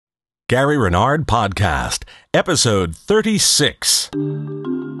Gary Renard Podcast, Episode 36.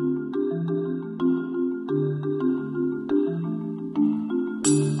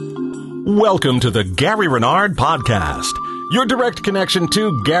 Welcome to the Gary Renard Podcast, your direct connection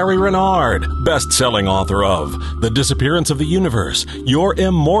to Gary Renard, best-selling author of The Disappearance of the Universe, Your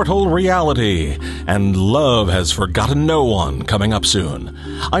Immortal Reality, and Love Has Forgotten No One, coming up soon.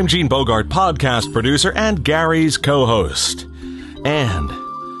 I'm Gene Bogart, podcast producer and Gary's co-host. And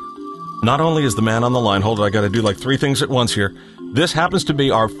not only is the man on the line, hold on, I got to do like three things at once here. This happens to be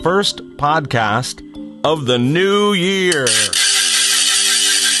our first podcast of the new year.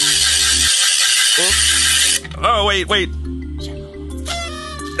 Oh, wait.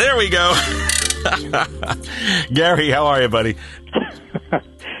 There we go. Gary, how are you, buddy?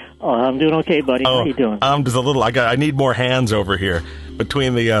 Oh, I'm doing okay, buddy. How you doing? I'm just a little, I need more hands over here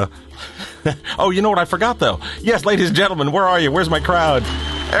between the, Oh, you know what I forgot, though? Yes, ladies and gentlemen, where are you? Where's my crowd?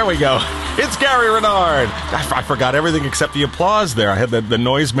 There we go. It's Gary Renard. I forgot everything except the applause there. I had the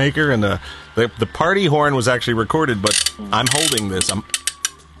noisemaker and the party horn was actually recorded, but I'm holding this.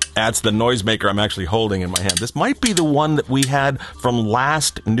 That's the noisemaker I'm actually holding in my hand. This might be the one that we had from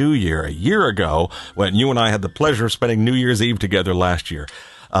last New Year, a year ago, when you and I had the pleasure of spending New Year's Eve together last year.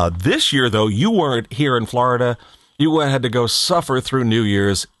 This year, though, you weren't here in Florida. You had to go suffer through New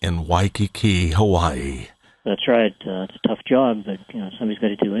Year's in Waikiki, Hawaii. That's right. It's a tough job, but somebody's got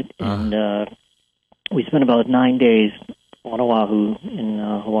to do it. And we spent about 9 days on Oahu in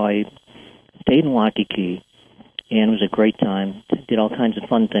Hawaii, stayed in Waikiki, and it was a great time. Did all kinds of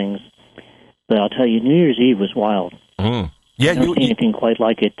fun things. But I'll tell you, New Year's Eve was wild. Yeah, I've never seen anything quite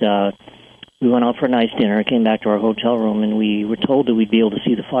like it. We went out for a nice dinner, came back to our hotel room, and we were told that we'd be able to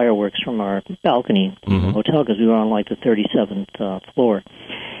see the fireworks from our balcony in the hotel because we were on like the 37th floor.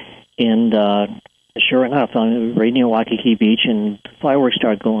 And sure enough, we were right near Waikiki Beach, and the fireworks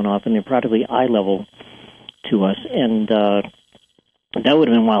started going off, and they're practically eye level to us. And that would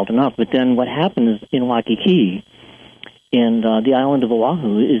have been wild enough. But then what happened is in Waikiki and the island of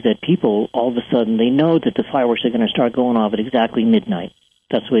Oahu is that people, all of a sudden, they know that the fireworks are going to start going off at exactly midnight.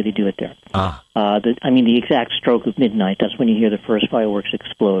 That's the way they do it there. The exact stroke of midnight, that's when you hear the first fireworks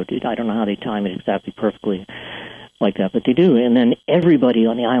explode. I don't know how they time it exactly perfectly like that, but they do. And then everybody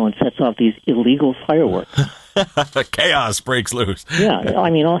on the island sets off these illegal fireworks. Chaos breaks loose. Yeah,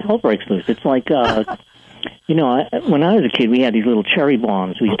 all hell breaks loose. It's like, when I was a kid, we had these little cherry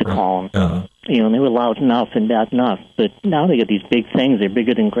bombs, we used to call them. And they were loud enough and bad enough. But now they got these big things. They're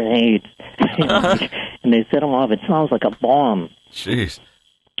bigger than grenades. And they set them off. It sounds like a bomb. Jeez.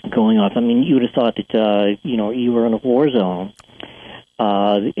 Going off. You would have thought that, you were in a war zone.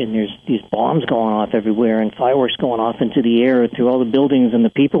 And there's these bombs going off everywhere and fireworks going off into the air through all the buildings, and the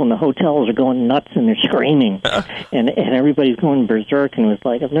people in the hotels are going nuts and they're screaming. and everybody's going berserk, and it was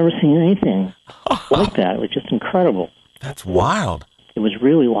like, I've never seen anything like that. It was just incredible. That's wild. It was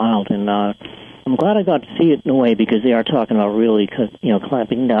really wild, and I'm glad I got to see it in a way, because they are talking about really,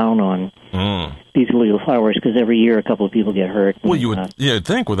 clamping down on these illegal fireworks, because every year a couple of people get hurt. Well, you'd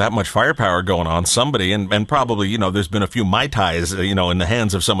think with that much firepower going on, somebody, and probably, there's been a few Mai Tais, in the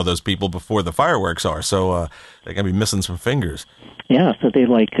hands of some of those people before the fireworks are, so they're going to be missing some fingers. Yeah, so they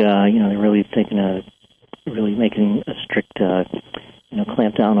they're really thinking of really making a strict,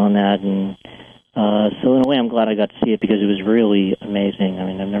 clamp down on that, and so in a way, I'm glad I got to see it, because it was really amazing.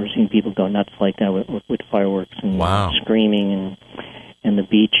 I've never seen people go nuts like that with fireworks and screaming and the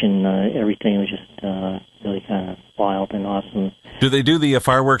beach and everything. It was just really kind of wild and awesome. Do they do the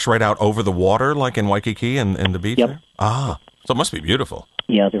fireworks right out over the water, like in Waikiki and the beach? Yep. There? So it must be beautiful.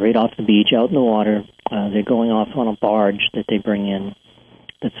 Yeah, they're right off the beach, out in the water. They're going off on a barge that they bring in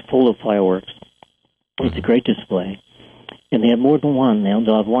that's full of fireworks. It's a great display. And they have more than one.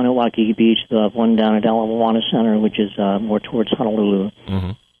 They'll have one at Waikiki Beach. They'll have one down at Ala Moana Center, which is more towards Honolulu.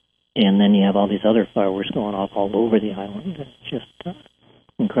 Mm-hmm. And then you have all these other fireworks going off all over the island. It's just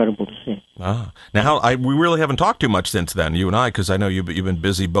incredible to see. Now, we really haven't talked too much since then, you and I, because I know you've been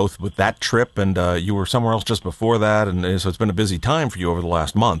busy both with that trip and you were somewhere else just before that, and so it's been a busy time for you over the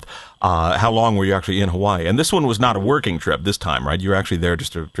last month. How long were you actually in Hawaii? And this one was not a working trip this time, right? You were actually there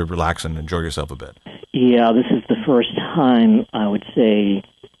just to relax and enjoy yourself a bit. Yeah, this is the first time, I would say,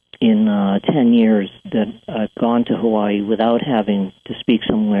 in 10 years that I've gone to Hawaii without having to speak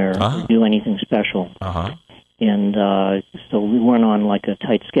somewhere or do anything special. And so we weren't on like a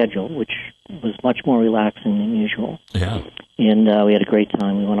tight schedule, which was much more relaxing than usual. Yeah. And we had a great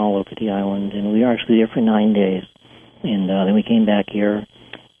time. We went all over the island, and we were actually there for 9 days. And then we came back here.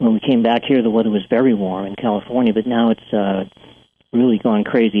 When we came back here, the weather was very warm in California, but now it's really gone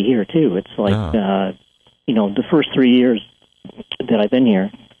crazy here, too. It's like, the first 3 years that I've been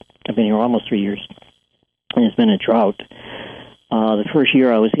here, I've been here almost 3 years, and it's been a drought. The first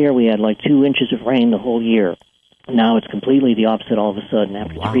year I was here, we had like 2 inches of rain the whole year. Now it's completely the opposite all of a sudden.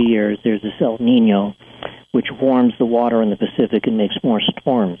 After 3 years, there's this El Nino, which warms the water in the Pacific and makes more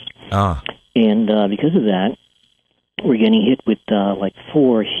storms. And because of that, we're getting hit with like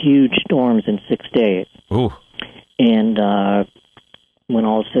 4 huge storms in 6 days. Ooh. And when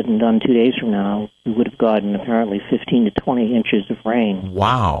all is said and done, 2 days from now, we would have gotten apparently 15 to 20 inches of rain.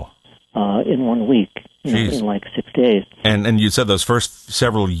 Wow. In 1 week, in like 6 days. And you said those first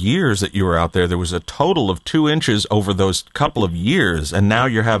several years that you were out there was a total of 2 inches over those couple of years, and now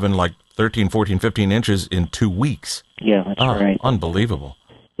you're having like 13, 14, 15 inches in 2 weeks. Yeah, that's right. Unbelievable.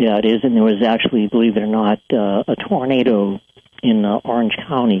 Yeah, it is, and there was actually, believe it or not, a tornado in Orange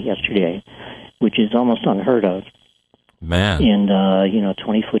County yesterday, which is almost unheard of. Man. And,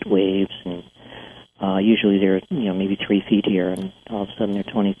 20-foot waves, and usually they're, maybe 3 feet here, and all of a sudden they're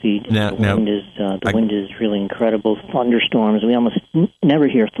 20 feet. The wind is really incredible. Thunderstorms. We almost never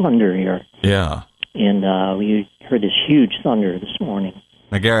hear thunder here. Yeah. And we heard this huge thunder this morning.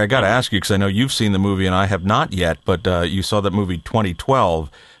 Now, Gary, I got to ask you, because I know you've seen the movie and I have not yet, but you saw that movie 2012.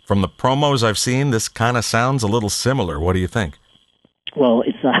 From the promos I've seen, this kind of sounds a little similar. What do you think? Well,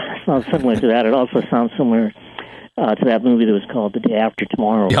 it's not similar to that. It also sounds similar to that movie that was called The Day After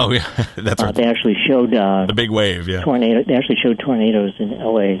Tomorrow. Oh, yeah, that's right. They actually showed The Big Wave, yeah. They actually showed tornadoes in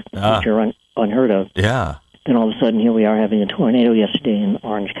L.A., which are unheard of. Yeah. Then all of a sudden, here we are having a tornado yesterday in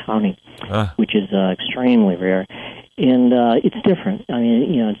Orange County, which is extremely rare. And it's different. I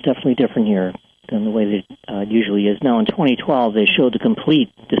mean, it's definitely different here than the way that it usually is. Now, in 2012, they showed the complete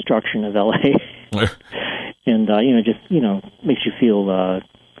destruction of L.A. And, just makes you feel,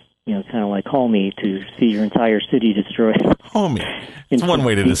 kind of like homey to see your entire city destroyed. Homey. It's one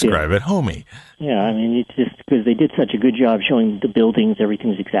way to describe it, homey. Yeah, I mean, it's just because they did such a good job showing the buildings,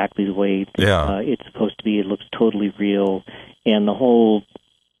 everything's exactly the way it's supposed to be. It looks totally real. And the whole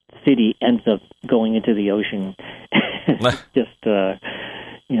city ends up going into the ocean. Just,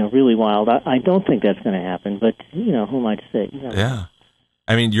 really wild. I don't think that's going to happen, but, who am I to say? Yeah.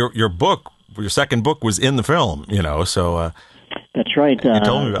 I mean, your second book was in the film, so... That's right. You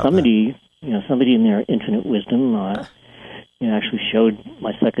told me about somebody in their infinite wisdom, actually showed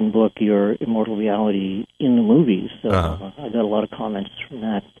my second book, Your Immortal Reality, in the movies. So I got a lot of comments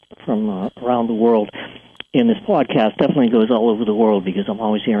from around the world. And this podcast definitely goes all over the world because I'm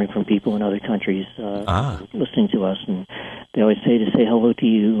always hearing from people in other countries listening to us, and they always say hello to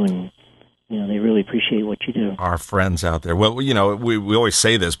you, and they really appreciate what you do. Our friends out there. Well, we always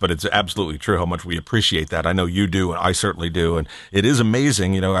say this, but it's absolutely true how much we appreciate that. I know you do, and I certainly do. And it is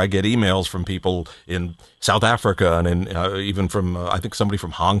amazing. I get emails from people in South Africa and even from, I think, somebody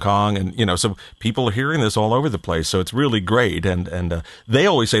from Hong Kong. And, so people are hearing this all over the place. So it's really great. And they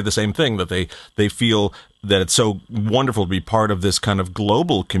always say the same thing, that they feel that it's so wonderful to be part of this kind of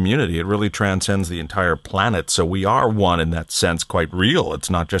global community. It really transcends the entire planet. So we are one in that sense, quite real. It's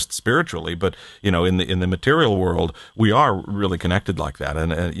not just spiritually, but in the material world, we are really connected like that.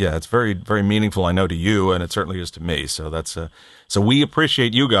 And it's very, very meaningful, I know, to you, and it certainly is to me. So that's so we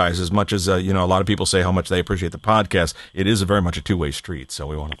appreciate you guys as much as a lot of people say how much they appreciate the podcast. It is very much a two-way street. So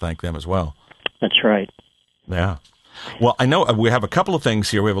we want to thank them as well. That's right. Yeah. Well, I know we have a couple of things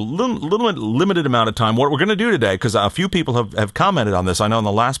here. We have a limited amount of time. What we're going to do today, because a few people have commented on this. I know in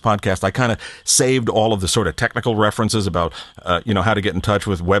the last podcast, I kind of saved all of the sort of technical references about, how to get in touch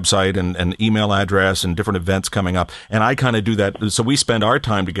with website and email address and different events coming up. And I kind of do that. So we spend our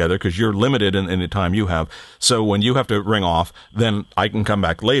time together because you're limited in the time you have. So when you have to ring off, then I can come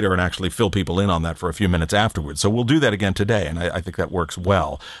back later and actually fill people in on that for a few minutes afterwards. So we'll do that again today. And I think that works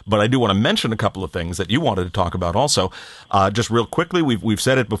well. But I do want to mention a couple of things that you wanted to talk about also. Just real quickly, we've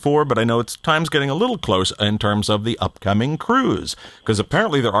said it before, but I know time's getting a little close in terms of the upcoming cruise, because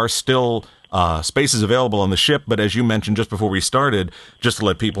apparently there are still spaces available on the ship. But as you mentioned just before we started, just to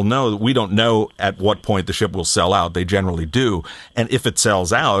let people know that we don't know at what point the ship will sell out. They generally do. And if it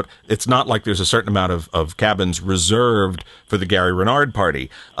sells out, it's not like there's a certain amount of cabins reserved for the Gary Renard party.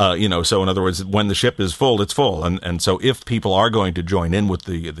 So in other words, when the ship is full, it's full. And so if people are going to join in with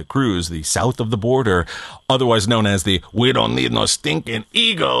the cruise, the south of the border, otherwise known as the We Don't Need No Stinking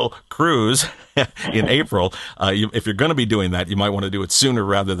Ego cruise in April, if you're going to be doing that, you might want to do it sooner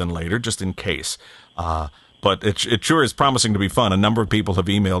rather than later, just in case. but it sure is promising to be fun. A number of people have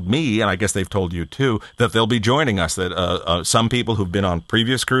emailed me, and I guess they've told you too, that they'll be joining us. That some people who've been on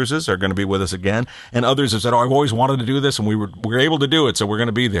previous cruises are going to be with us again, and others have said, "Oh, I've always wanted to do this, and we were able to do it, so we're going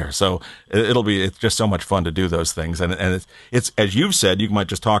to be there." So it's just so much fun to do those things, and it's as you've said. You might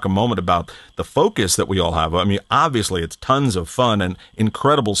just talk a moment about the focus that we all have. I mean, obviously, it's tons of fun and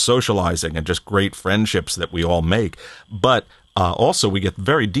incredible socializing and just great friendships that we all make, but also, we get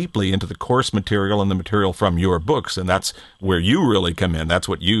very deeply into the course material and the material from your books, and that's where you really come in. That's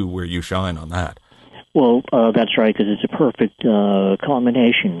where you shine on that. Well, that's right, because it's a perfect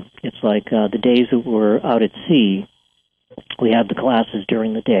combination. It's like the days that we're out at sea, we have the classes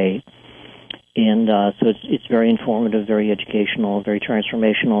during the day, and so it's very informative, very educational, very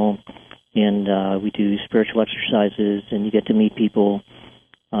transformational, and we do spiritual exercises, and you get to meet people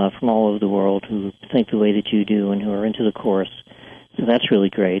from all over the world who think the way that you do and who are into the course. So that's really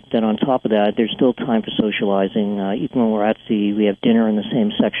great. Then on top of that, there's still time for socializing. Even when we're at sea, we have dinner in the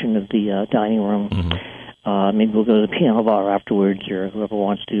same section of the dining room. Mm-hmm. Maybe we'll go to the piano bar afterwards, or whoever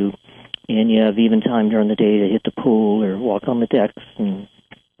wants to. And you have even time during the day to hit the pool or walk on the decks, and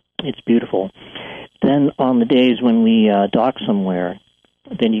it's beautiful. Then on the days when we dock somewhere,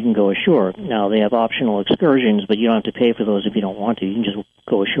 then you can go ashore. Now, they have optional excursions, but you don't have to pay for those if you don't want to. You can just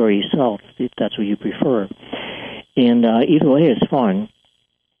go ashore yourself if that's what you prefer. And either way is fun.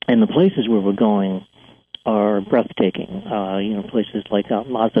 And the places where we're going are breathtaking. Places like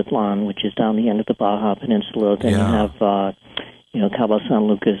Mazatlan, which is down the end of the Baja Peninsula. Then you have, Cabo San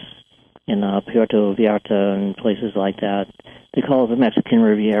Lucas and Puerto Vallarta and places like that. They call it the Mexican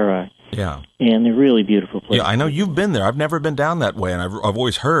Riviera. Yeah. And they're really beautiful places. Yeah, I know you've been there. I've never been down that way, and I've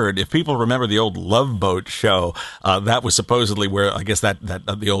always heard, if people remember the old Love Boat show, that was supposedly where, I guess that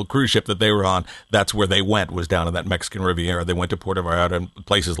the old cruise ship that they were on, that's where they went, was down in that Mexican Riviera. They went to Puerto Vallarta and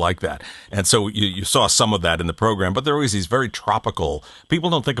places like that. And so you saw some of that in the program, but there are always these very tropical,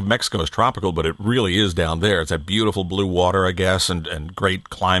 people don't think of Mexico as tropical, but it really is down there. It's that beautiful blue water, I guess, and great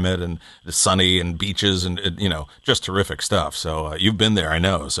climate, and sunny, and beaches, and just terrific stuff. So you've been there, I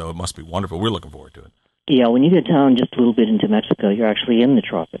know, so it must be wonderful. We're looking forward to it. Yeah, when you get down just a little bit into Mexico, you're actually in the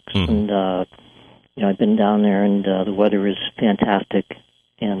tropics. Mm-hmm. And, I've been down there, and the weather is fantastic.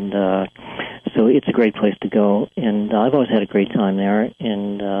 And so it's a great place to go. And I've always had a great time there.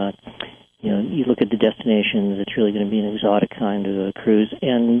 And, you look at the destinations, it's really going to be an exotic kind of a cruise.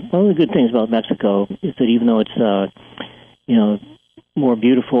 And one of the good things about Mexico is that even though it's, more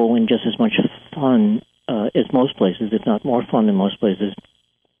beautiful and just as much fun as most places, if not more fun than most places,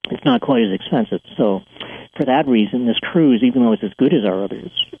 it's not quite as expensive. So for that reason, this cruise, even though it's as good as our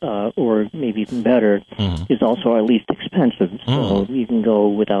others, or maybe even better, is also our least expensive. So you can go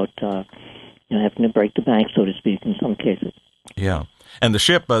without having to break the bank, so to speak, in some cases. Yeah. And the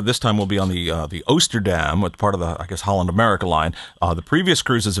ship this time will be on the Oosterdam, which part of the, I guess, Holland America line. The previous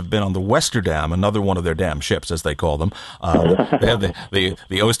cruises have been on the Westerdam, another one of their damn ships, as they call them. They have the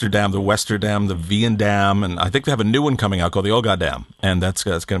Oosterdam, the Westerdam, the Veendam, and I think they have a new one coming out called the Ogadam. And that's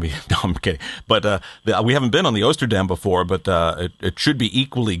going to be, no, I'm kidding. But we haven't been on the Oosterdam before, but it should be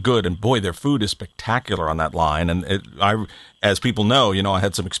equally good. And boy, their food is spectacular on that line. And as people know, I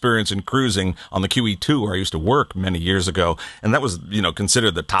had some experience in cruising on the QE2 where I used to work many years ago, and that was,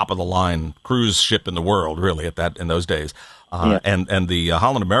 considered the top of the line cruise ship in the world, really, in those days. And the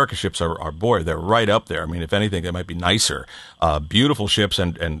Holland America ships are boy, they're right up there. I mean, if anything, they might be nicer. Beautiful ships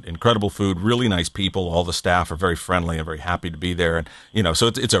and incredible food, really nice people. All the staff are very friendly and very happy to be there. And, so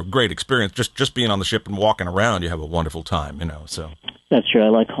it's a great experience. Just being on the ship and walking around, you have a wonderful time, so. That's true. I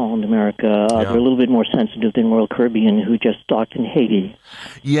like Holland America. They're a little bit more sensitive than Royal Caribbean, who just docked in Haiti.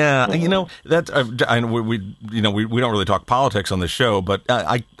 Yeah, that we don't really talk politics on this show, but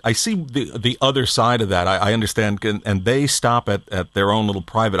I see the other side of that. I understand, and they stop at their own little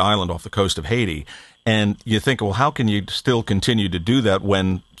private island off the coast of Haiti. And you think, well, how can you still continue to do that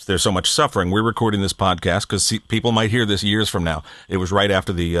when there's so much suffering? We're recording this podcast because people might hear this years from now. It was right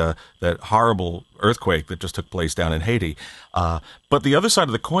after that horrible earthquake that just took place down in Haiti. But the other side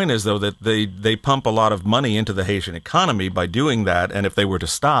of the coin is, though, that they pump a lot of money into the Haitian economy by doing that. And if they were to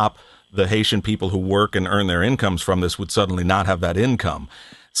stop, the Haitian people who work and earn their incomes from this would suddenly not have that income.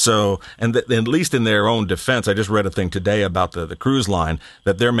 So, and at least in their own defense, I just read a thing today about the cruise line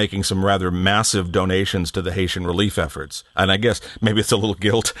that they're making some rather massive donations to the Haitian relief efforts. And I guess maybe it's a little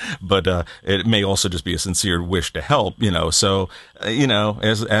guilt, but it may also just be a sincere wish to help, So,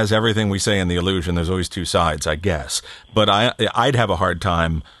 as everything we say in The Illusion, there's always two sides, I guess. But I'd have a hard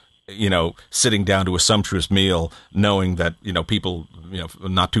time sitting down to a sumptuous meal, knowing that, people,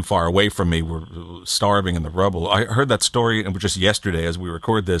 not too far away from me were starving in the rubble. I heard that story just yesterday as we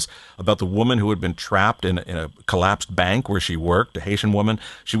record this about the woman who had been trapped in a collapsed bank where she worked, a Haitian woman.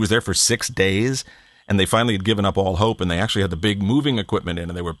 She was there for 6 days. And they finally had given up all hope, and they actually had the big moving equipment in,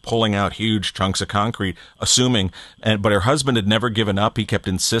 and they were pulling out huge chunks of concrete, but her husband had never given up. He kept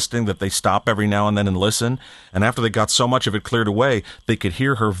insisting that they stop every now and then and listen. And after they got so much of it cleared away, they could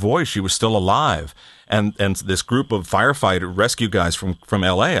hear her voice. She was still alive. And this group of firefighter rescue guys from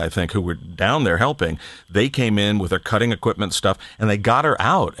LA, I think, who were down there helping, they came in with their cutting equipment stuff, and they got her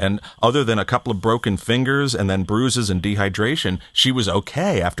out. And other than a couple of broken fingers and then bruises and dehydration, she was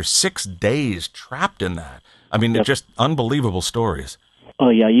okay after 6 days trapped in that. I mean, They're just unbelievable stories. Oh,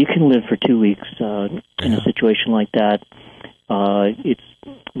 yeah, you can live for 2 weeks in a situation like that. It's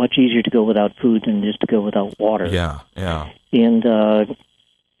much easier to go without food than it is to go without water. Yeah. And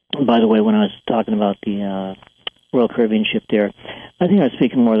by the way, when I was talking about the Royal Caribbean ship there, I think I was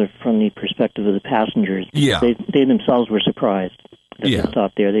speaking more from the perspective of the passengers. Yeah. They themselves were surprised that they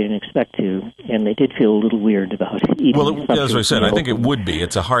stopped there. They didn't expect to, and they did feel a little weird about eating. Well, as I said, I think it would be.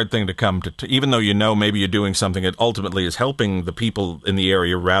 It's a hard thing to come to, even though maybe you're doing something that ultimately is helping the people in the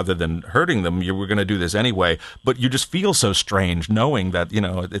area rather than hurting them. You were going to do this anyway, but you just feel so strange knowing that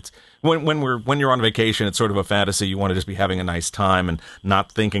it's when you're on vacation, it's sort of a fantasy. You want to just be having a nice time and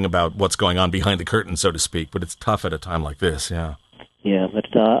not thinking about what's going on behind the curtain, so to speak. But it's tough at a time like this. Yeah. Yeah, but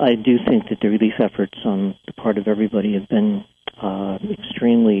I do think that the relief efforts on the part of everybody have been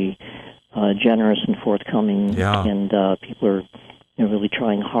extremely generous and forthcoming, and people are really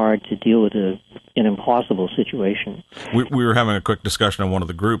trying hard to deal with an impossible situation. We were having a quick discussion on one of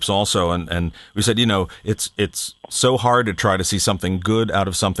the groups also, and we said, it's so hard to try to see something good out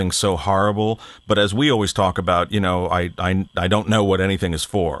of something so horrible, but as we always talk about, I don't know what anything is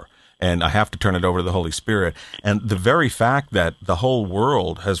for. And I have to turn it over to the Holy Spirit. And the very fact that the whole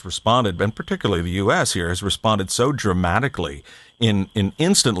world has responded, and particularly the U.S. here, has responded so dramatically in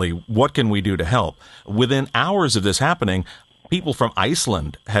instantly, what can we do to help? Within hours of this happening, people from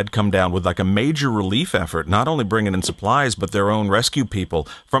Iceland had come down with like a major relief effort, not only bringing in supplies, but their own rescue people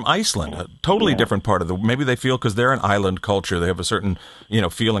from Iceland, a totally different part of maybe they feel because they're an island culture, they have a certain,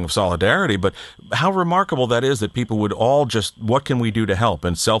 feeling of solidarity, but how remarkable that is that people would all just, what can we do to help,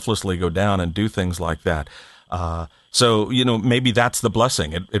 and selflessly go down and do things like that. So, maybe that's the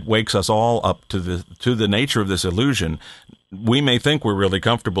blessing. It wakes us all up to the nature of this illusion. We may think we're really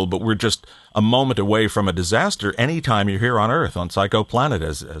comfortable, but we're just a moment away from a disaster anytime you're here on Earth, on Psycho Planet,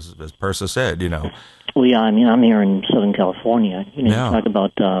 as Persa said, Well, yeah, I mean, I'm here in Southern California. You talk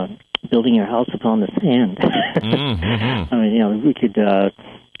about building your house upon the sand. Mm-hmm. I mean, we could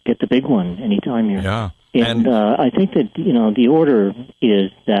get the big one anytime here. Yeah. And I think that, the order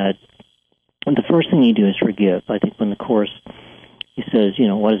is that the first thing you do is forgive. I think when the Course, he says,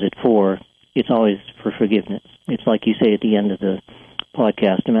 what is it for? It's always for forgiveness. It's like you say at the end of the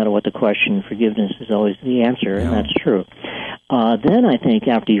podcast, no matter what the question, forgiveness is always the answer, and that's true. Then I think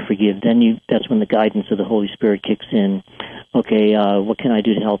after you forgive, that's when the guidance of the Holy Spirit kicks in. Okay, what can I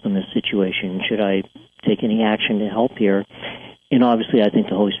do to help in this situation? Should I take any action to help here? And obviously I think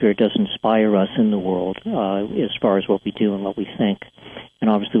the Holy Spirit does inspire us in the world as far as what we do and what we think. And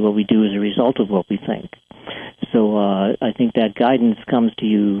obviously what we do is a result of what we think. So I think that guidance comes to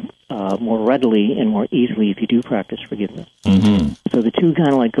you more readily and more easily if you do practice forgiveness. Mm-hmm. So the two kind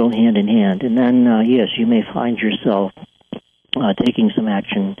of like go hand in hand. And then, yes, you may find yourself taking some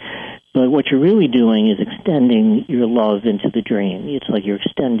action. But what you're really doing is extending your love into the dream. It's like you're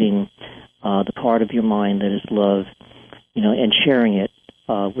extending the part of your mind that is love, and sharing it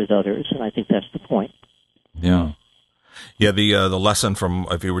with others. And I think that's the point. Yeah. Yeah, the lesson from,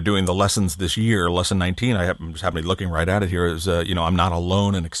 if you were doing the lessons this year, lesson 19, I'm just happening looking right at it here, is, I'm not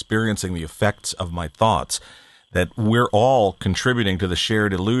alone in experiencing the effects of my thoughts, that we're all contributing to the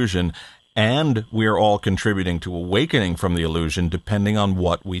shared illusion, and we're all contributing to awakening from the illusion depending on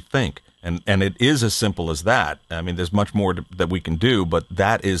what we think. And it is as simple as that. I mean, there's much more that we can do, but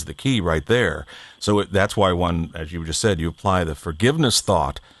that is the key right there. So that's why as you just said, you apply the forgiveness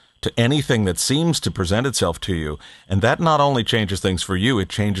thought to anything that seems to present itself to you. And that not only changes things for you, it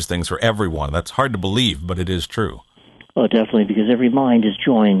changes things for everyone. That's hard to believe, but it is true. Oh, definitely, because every mind is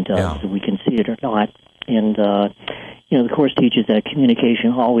joined, so we can see it or not. And, the Course teaches that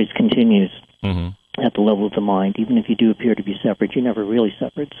communication always continues at the level of the mind. Even if you do appear to be separate, you're never really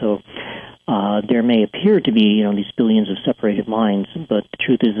separate. So there may appear to be, these billions of separated minds, but the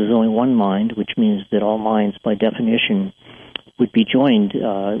truth is there's only one mind, which means that all minds, by definition, would be joined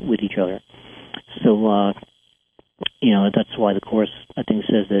with each other. So that's why the Course, I think,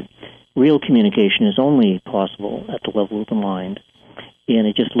 says that real communication is only possible at the level of the mind, and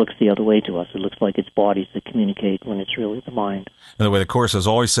it just looks the other way to us. It looks like it's bodies that communicate when it's really the mind. And the way the Course has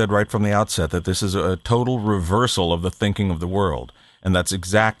always said right from the outset that this is a total reversal of the thinking of the world. And that's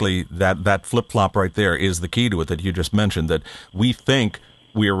exactly that flip-flop right there is the key to it that you just mentioned, that we think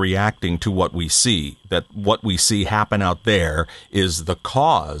we are reacting to what we see, that what we see happen out there is the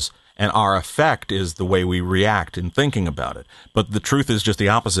cause, and our effect is the way we react in thinking about it. But the truth is just the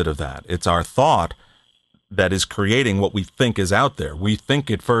opposite of that. It's our thought that is creating what we think is out there. We think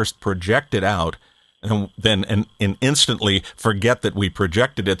it first, project it out, and then and instantly forget that we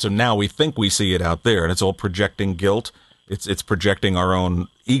projected it. So now we think we see it out there, and it's all projecting guilt. It's projecting our own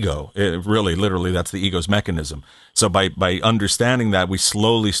ego. It really, literally, that's the ego's mechanism. So by understanding that, we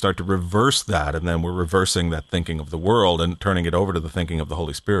slowly start to reverse that, and then we're reversing that thinking of the world and turning it over to the thinking of the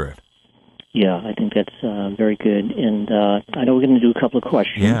Holy Spirit. Yeah, I think that's very good. And I know we're going to do a couple of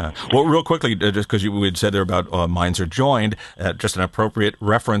questions. Yeah. Well, real quickly, just because we had said there about Minds Are Joined, just an appropriate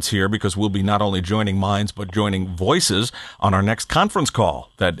reference here, because we'll be not only joining minds, but joining voices on our next conference call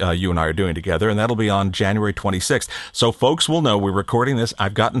that you and I are doing together, and that'll be on January 26th. So folks will know we're recording this.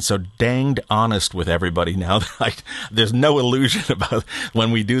 I've gotten so danged honest with everybody now that there's no illusion about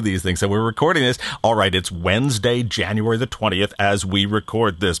when we do these things. So we're recording this. All right, it's Wednesday, January the 20th, as we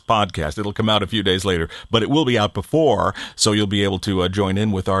record this podcast. It'll come out a few days later, but it will be out before, so you'll be able to join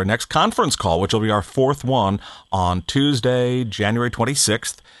in with our next conference call, which will be our fourth one on Tuesday, January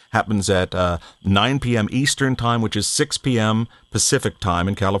 26th. Happens at 9 p.m. Eastern Time, which is 6 p.m. Pacific Time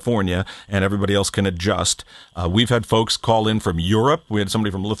in California, and everybody else can adjust. We've had folks call in from Europe. We had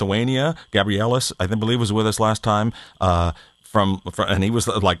somebody from Lithuania. Gabrielis, I believe, was with us last time. And he was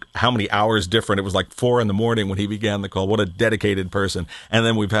like, how many hours different? It was like 4 a.m. when he began the call. What a dedicated person. And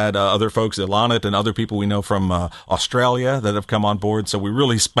then we've had other folks, Ilanet and other people we know from Australia that have come on board. So we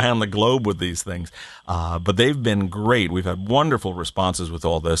really span the globe with these things. But they've been great. We've had wonderful responses with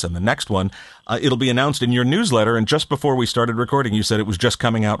all this. And the next one, it'll be announced in your newsletter. And just before we started recording, you said it was just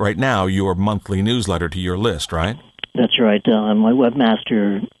coming out right now, your monthly newsletter to your list, right? That's right. My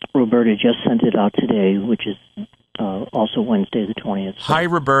webmaster, Roberta, just sent it out today, which is also Wednesday the 20th. So. Hi,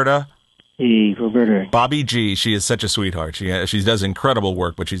 Roberta. Hey, Roberta. Bobby G. She is such a sweetheart. She does incredible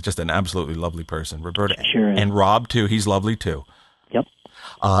work, but she's just an absolutely lovely person. Roberta. Sure is. And Rob, too. He's lovely, too. Yep.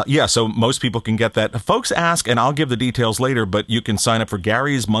 Yeah, so most people can get that. Folks ask, and I'll give the details later, but you can sign up for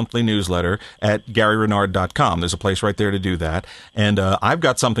Gary's monthly newsletter at GaryRenard.com. There's a place right there to do that. And I've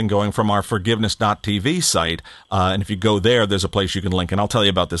got something going from our Forgiveness.tv site, and if you go there, there's a place you can link, and I'll tell you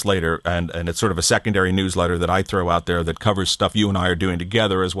about this later, and it's sort of a secondary newsletter that I throw out there that covers stuff you and I are doing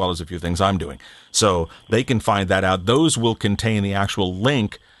together, as well as a few things I'm doing. So they can find that out. Those will contain the actual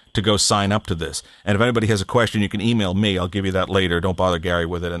link to go sign up to this. And if anybody has a question, you can email me. I'll give you that later. Don't bother Gary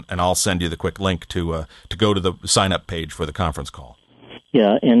with it, and I'll send you the quick link to go to the sign-up page for the conference call.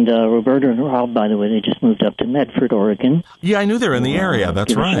 Yeah, and Roberta and Rob, by the way, they just moved up to Medford, Oregon. Yeah, I knew they were in the area.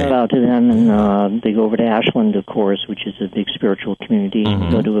 That's right. Shout out to them, and they go over to Ashland, of course, which is a big spiritual community.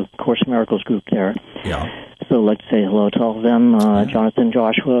 Mm-hmm. Go to a Course in Miracles group there. Yeah. So I'd like to say hello to all of them. Jonathan,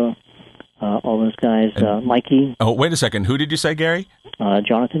 Joshua, all those guys. Mikey. Oh, wait a second. Who did you say, Gary?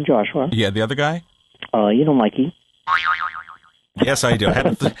 Jonathan, Joshua. Yeah, the other guy? You know Mikey. Yes, I do.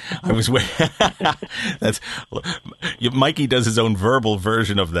 I was Mikey does his own verbal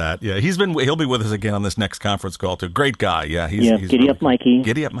version of that. Yeah, he'll be with us again on this next conference call too. Great guy. Yeah, he's Giddy really Up Mikey.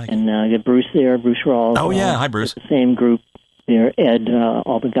 Giddy Up Mikey. And get Bruce there, Bruce Rawls. Oh yeah, hi Bruce. The same group there, Ed,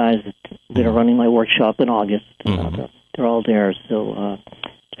 all the guys that are running my workshop in August. They're all there. So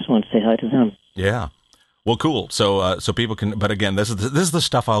just want to say hi to them. Yeah. Well, cool. So people can, but again, this is the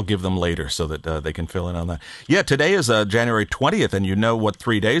stuff I'll give them later so that they can fill in on that. Yeah, today is January 20th, and you know what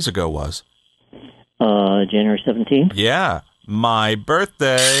 3 days ago was? January 17th? Yeah, my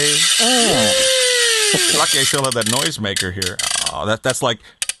birthday. Oh. Lucky I still have that noisemaker here. Oh, that's like,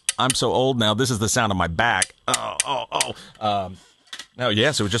 I'm so old now. This is the sound of my back. No,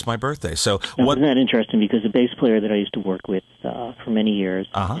 yes, it was just my birthday. So Isn't that interesting? Because the bass player that I used to work with for many years,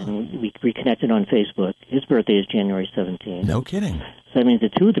 and we reconnected on Facebook, his birthday is January 17th. No kidding. So that means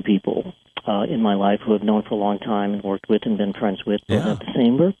that two of the people in my life who I've known for a long time and worked with and been friends with have the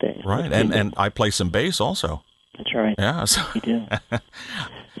same birthday. Right, and I play some bass also. That's right. Yeah. So you do. So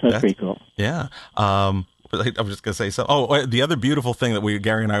that's pretty cool. Yeah. But I was just going to say so. Oh, the other beautiful thing that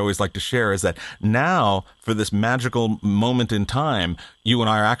Gary and I always like to share is that now, for this magical moment in time, you and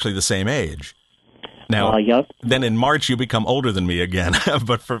I are actually the same age. Now, yep. Then in March, you become older than me again.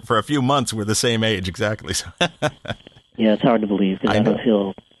 But for a few months, we're the same age, exactly. Yeah, it's hard to believe because I don't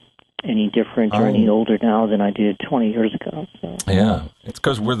feel any different or any older now than I did 20 years ago. So. Yeah, it's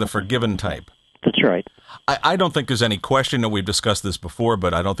because we're the forgiven type. That's right. I don't think there's any question, and we've discussed this before,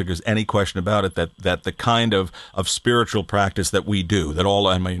 but I don't think there's any question about it that the kind of spiritual practice that we do, that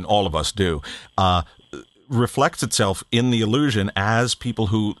all of us do, reflects itself in the illusion as people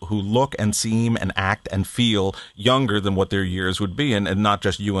who look and seem and act and feel younger than what their years would be, and not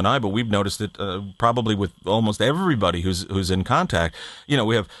just you and I, but we've noticed it probably with almost everybody who's in contact. You know,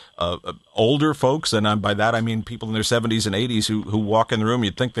 we have older folks, and by that I mean people in their 70s and 80s who walk in the room,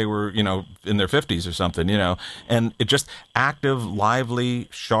 you'd think they were, you know, in their 50s or something, you know, and it just active, lively,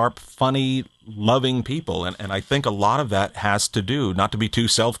 sharp, funny, loving people. And I think a lot of that has to do, not to be too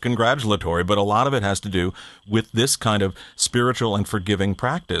self-congratulatory, but a lot of it has to do with this kind of spiritual and forgiving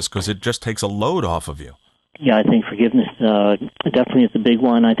practice, because it just takes a load off of you. Yeah, I think forgiveness definitely is the big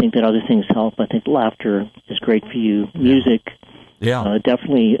one. I think that other things help. I think laughter is great for you. Music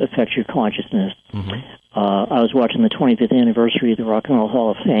definitely affects your consciousness. Mm-hmm. I was watching the 25th anniversary of the Rock and Roll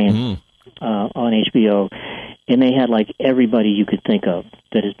Hall of Fame on HBO, and they had like everybody you could think of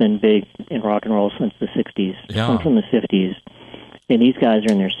that has been big in rock and roll since the 60s, some from the 50s. And these guys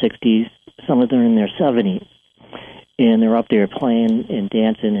are in their 60s, some of them are in their 70s. And they're up there playing and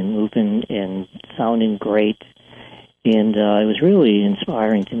dancing and moving and sounding great. And it was really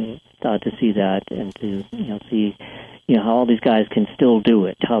inspiring to me to see that and to see how all these guys can still do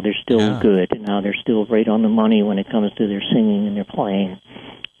it, how they're still good, and how they're still right on the money when it comes to their singing and their playing.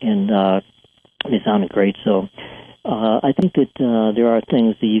 And they sounded great. So I think that there are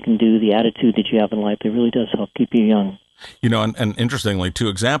things that you can do, the attitude that you have in life, that really does help keep you young. You know, and interestingly, two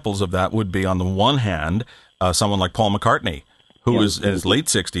examples of that would be, on the one hand, someone like Paul McCartney, who is in his late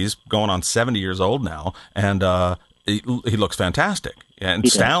 60s, going on 70 years old now, and he looks fantastic. And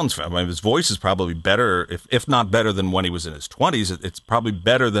sounds, I mean, his voice is probably better, if not better than when he was in his 20s. It's probably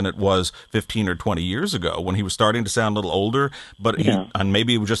better than it was 15 or 20 years ago when he was starting to sound a little older. But and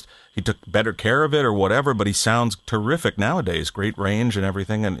maybe he took better care of it or whatever, but he sounds terrific nowadays. Great range and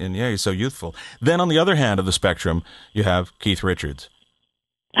everything. And he's so youthful. Then on the other hand of the spectrum, you have Keith Richards.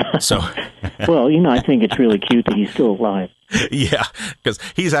 So, well, I think it's really cute that he's still alive. Yeah, because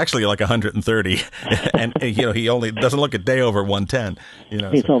he's actually like 130, and he only doesn't look a day over 110.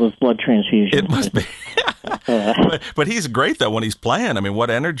 It's all those blood transfusions. It must be. But he's great though when he's playing. I mean, what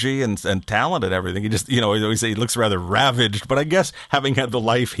energy and talent and everything. He just he looks rather ravaged. But I guess having had the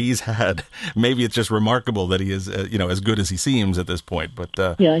life he's had, maybe it's just remarkable that he is as good as he seems at this point.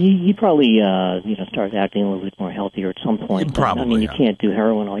 But he probably started acting a little bit more healthier at some point. Probably. I mean, you can't do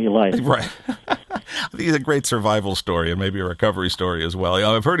heroin all your life, right? He's a great survival story and maybe a recovery story as well.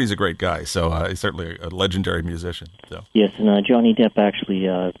 I've heard he's a great guy, so he's certainly a legendary musician. So. Yes, and Johnny Depp actually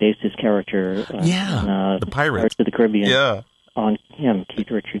based his character on, the Pirates of the Caribbean on him,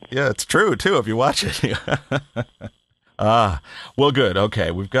 Keith Richards. Yeah, it's true, too, if you watch it. Well, good.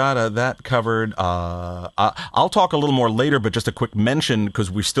 Okay, we've got that covered. I'll talk a little more later, but just a quick mention, because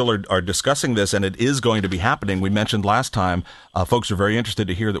we still are discussing this, and it is going to be happening. We mentioned last time, folks are very interested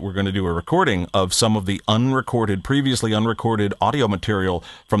to hear that we're going to do a recording of some of the previously unrecorded audio material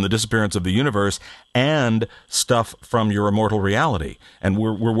from The Disappearance of the Universe and stuff from Your Immortal Reality. And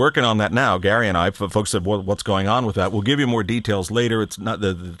we're working on that now. Gary and I, folks said, what's going on with that? We'll give you more details later. It's not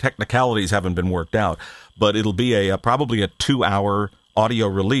the technicalities haven't been worked out. But it'll be probably a 2-hour audio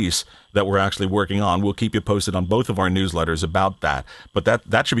release that we're actually working on. We'll keep you posted on both of our newsletters about that. But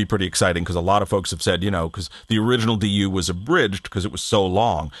that should be pretty exciting, because a lot of folks have said, because the original DU was abridged because it was so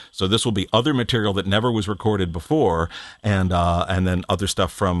long. So this will be other material that never was recorded before, and then other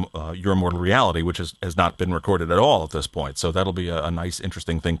stuff from Your Immortal Reality, which has not been recorded at all at this point. So that'll be a nice,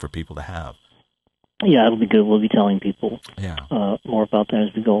 interesting thing for people to have. Yeah, it'll be good. We'll be telling people more about that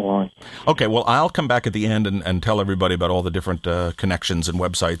as we go along. Okay, well, I'll come back at the end and tell everybody about all the different connections and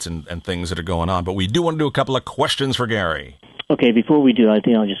websites and things that are going on. But we do want to do a couple of questions for Gary. Okay, before we do, I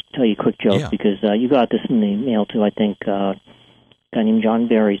think I'll just tell you a quick joke, because you got this in the mail, too. I think a guy named John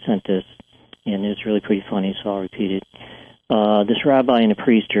Barry sent this, and it's really pretty funny, so I'll repeat it. This rabbi and a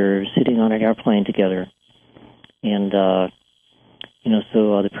priest are sitting on an airplane together, and...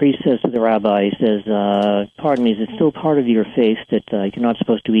 so the priest says to the rabbi, he says, pardon me, is it still part of your faith that you're not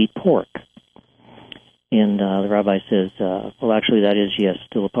supposed to eat pork? And the rabbi says, well, actually, that is, yes,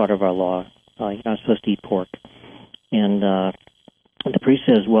 still a part of our law. You're not supposed to eat pork. And the priest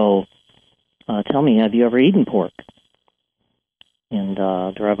says, well, tell me, have you ever eaten pork? And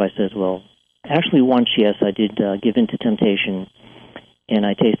the rabbi says, well, actually, once, yes, I did give in to temptation, and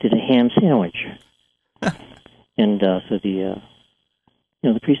I tasted a ham sandwich. And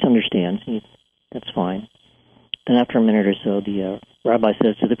so the priest understands. That's fine. Then after a minute or so, the rabbi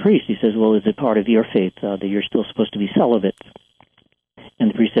says to the priest, he says, well, is it part of your faith that you're still supposed to be celibate? And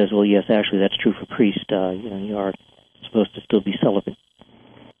the priest says, well, yes, actually, that's true for priests. You are supposed to still be celibate.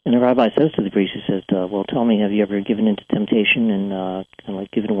 And the rabbi says to the priest, he says, well, tell me, have you ever given into temptation and kind of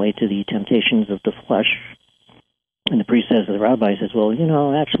like given way to the temptations of the flesh? And the priest says to the rabbi, says, well,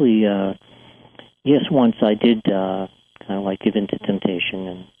 actually, yes, once I did kind of like give into temptation,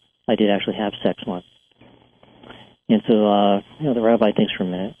 and I did actually have sex once. And so, the rabbi thinks for a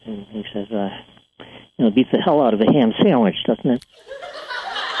minute, and he says, it beats the hell out of a ham sandwich, doesn't it?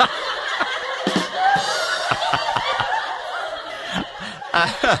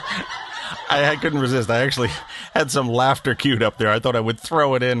 I couldn't resist. I actually had some laughter queued up there. I thought I would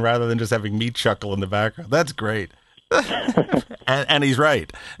throw it in rather than just having me chuckle in the background. That's great. and he's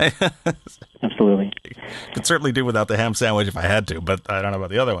right. Absolutely. Could certainly do without the ham sandwich if I had to, but I don't know about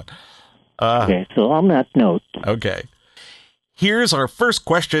the other one. Okay, so on that note. Okay. Here's our first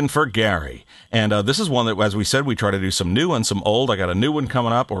question for Gary. And this is one that, as we said, we try to do some new and some old. I got a new one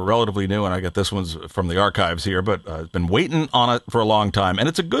coming up, or relatively new, and I got this one's from the archives here, but I've been waiting on it for a long time. And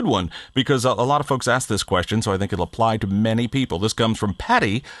it's a good one because a lot of folks ask this question, so I think it'll apply to many people. This comes from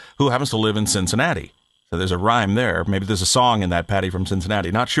Patty, who happens to live in Cincinnati. So there's a rhyme there. Maybe there's a song in that, Patty from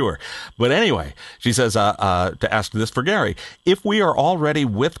Cincinnati. Not sure. But anyway, she says to ask this for Gary. If we are already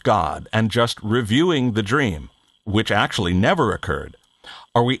with God and just reviewing the dream, which actually never occurred,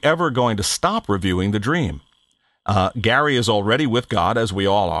 are we ever going to stop reviewing the dream? Gary is already with God, as we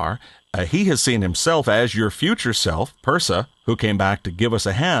all are. He has seen himself as your future self, Persa, who came back to give us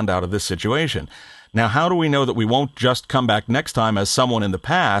a hand out of this situation. Now, how do we know that we won't just come back next time as someone in the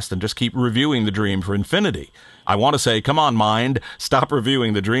past and just keep reviewing the dream for infinity? I want to say, come on, mind, stop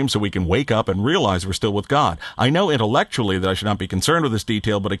reviewing the dream so we can wake up and realize we're still with God. I know intellectually that I should not be concerned with this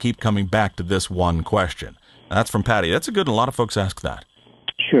detail, but I keep coming back to this one question. That's from Patty. That's a good one. A lot of folks ask that.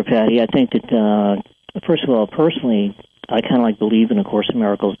 Sure, Patty. I think that, first of all, personally, I kind of like believe in A Course in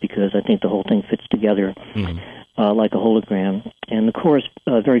Miracles because I think the whole thing fits together like a hologram. And the Course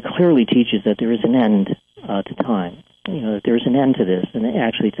very clearly teaches that there is an end to time. That there is an end to this, and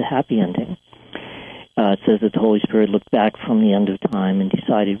actually it's a happy ending. It says that the Holy Spirit looked back from the end of time and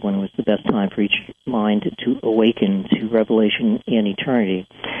decided when it was the best time for each mind to awaken to revelation and eternity.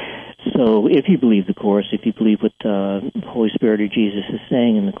 So if you believe the Course, if you believe what the Holy Spirit or Jesus is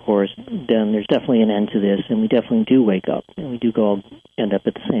saying in the Course, then there's definitely an end to this, and we definitely do wake up, and we do end up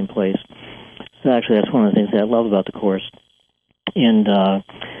at the same place. So actually that's one of the things that I love about the Course. And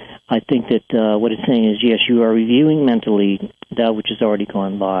I think that what it's saying is, yes, you are reviewing mentally that which has already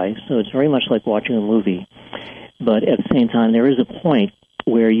gone by. So it's very much like watching a movie. But at the same time, there is a point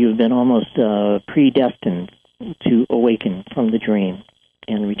where you've been almost predestined to awaken from the dream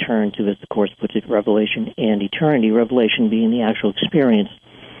and return to, as the Course puts it, revelation and eternity, revelation being the actual experience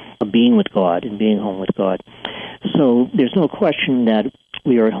of being with God and being home with God. So there's no question that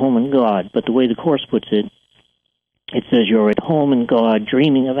we are at home in God, but the way the Course puts it, it says you're at home in God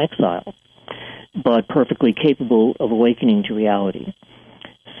dreaming of exile, but perfectly capable of awakening to reality.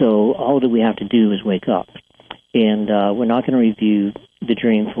 So all that we have to do is wake up. And we're not going to review the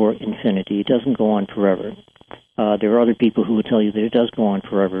dream for infinity. It doesn't go on forever. There are other people who will tell you that it does go on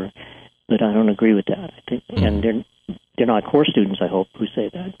forever, but I don't agree with that. I think, and they're not Course students, I hope, who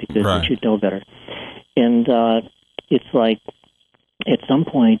say that, because they should know better. And it's like, at some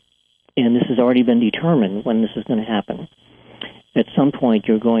point, and this has already been determined when this is going to happen, at some point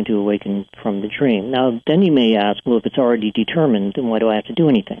you're going to awaken from the dream. Now, then you may ask, well, if it's already determined, then why do I have to do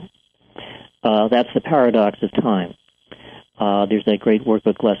anything? That's the paradox of time. There's that great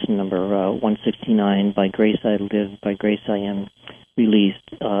workbook lesson number 169, By Grace I Live, By Grace I Am Released.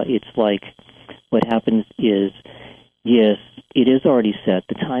 It's like what happens is, yes, it is already set.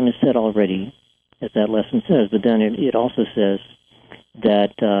 The time is set already, as that lesson says, but then it also says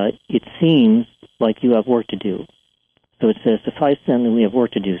that it seems like you have work to do. So it says, suffice then that we have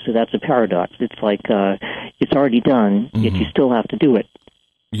work to do. So that's a paradox. It's like it's already done, yet you still have to do it.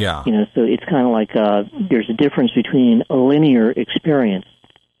 Yeah. So it's kind of like there's a difference between a linear experience,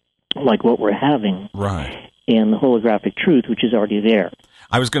 like what we're having, and the holographic truth, which is already there.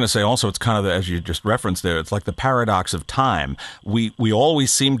 I was going to say also, it's kind of, as you just referenced there, it's like the paradox of time. We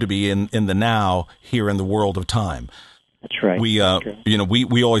always seem to be in the now here in the world of time. That's right. We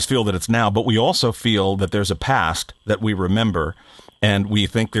always feel that it's now, but we also feel that there's a past that we remember, and we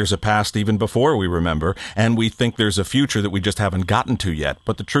think there's a past even before we remember, and we think there's a future that we just haven't gotten to yet.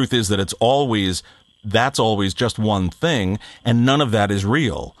 But the truth is that that's always just one thing, and none of that is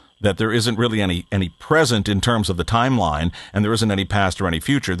real. that there isn't really any present in terms of the timeline, and there isn't any past or any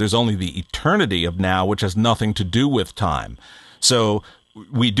future. There's only the eternity of now, which has nothing to do with time. So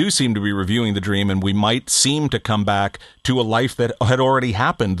we do seem to be reviewing the dream, and we might seem to come back to a life that had already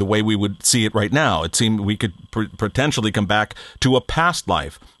happened the way we would see it right now. It seemed we could potentially come back to a past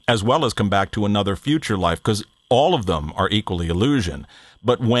life as well as come back to another future life, because all of them are equally illusion.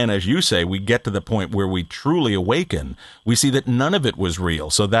 But when, as you say, we get to the point where we truly awaken, we see that none of it was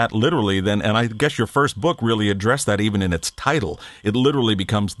real. So that literally then, and I guess your first book really addressed that even in its title, it literally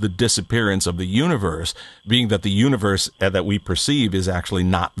becomes the disappearance of the universe, being that the universe that we perceive is actually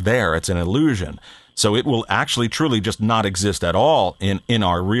not there. It's an illusion. So it will actually truly just not exist at all in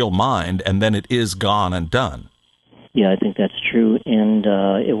our real mind, and then it is gone and done. Yeah, I think that's true. And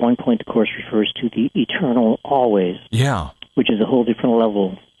at one point, the Course refers to the eternal always. Yeah. Which is a whole different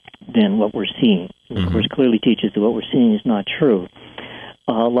level than what we're seeing. The Course clearly teaches that what we're seeing is not true.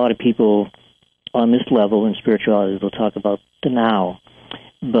 A lot of people on this level in spirituality will talk about the now.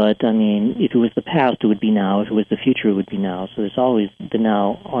 But, I mean, if it was the past, it would be now. If it was the future, it would be now. So there's always the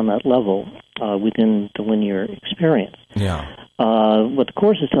now on that level within the linear experience. Yeah. What the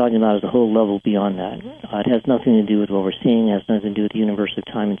Course is talking about is a whole level beyond that. It has nothing to do with what we're seeing. It has nothing to do with the universe of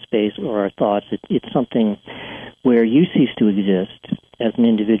time and space or our thoughts. It's something where you cease to exist as an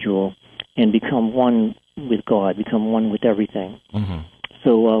individual and become one with God, become one with everything. Mm-hmm.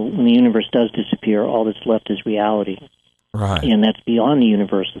 So when the universe does disappear, all that's left is reality. Right. And that's beyond the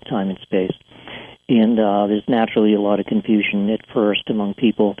universe of time and space. And there's naturally a lot of confusion at first among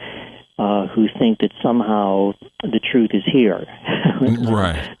people who think that somehow the truth is here.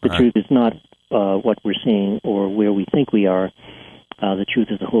 Right. The truth is not what we're seeing or where we think we are. The truth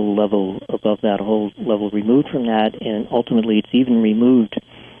is a whole level above that, a whole level removed from that, and ultimately it's even removed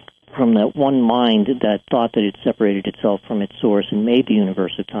from that one mind that thought that it separated itself from its source and made the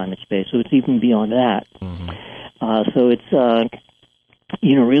universe of time and space. So it's even beyond that. Mm-hmm. So it's,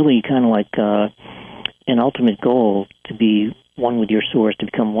 really kind of like an ultimate goal to be one with your source, to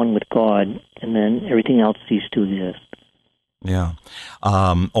become one with God, and then everything else ceases to exist. Yeah.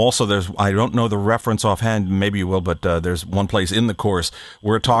 Also, I don't know the reference offhand, maybe you will, but there's one place in the Course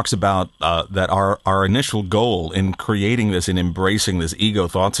where it talks about that our initial goal in creating this, in embracing this ego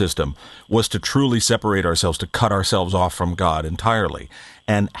thought system, was to truly separate ourselves, to cut ourselves off from God entirely.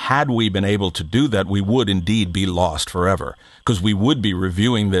 And had we been able to do that, we would indeed be lost forever, because we would be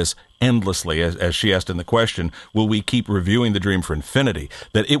reviewing this endlessly, as she asked in the question, will we keep reviewing the dream for infinity?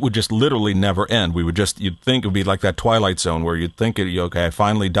 That it would just literally never end. You'd think it would be like that Twilight Zone where you'd think, okay, I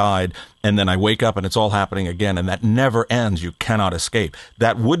finally died, and then I wake up and it's all happening again, and that never ends. You cannot escape.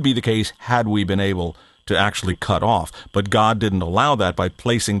 That would be the case had we been able to actually cut off. But God didn't allow that by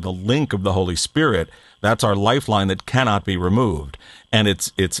placing the link of the Holy Spirit. That's our lifeline that cannot be removed. And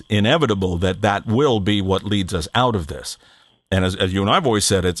it's inevitable that will be what leads us out of this. And as you and I have always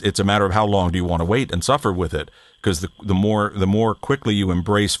said, it's a matter of how long do you want to wait and suffer with it. Because the more quickly you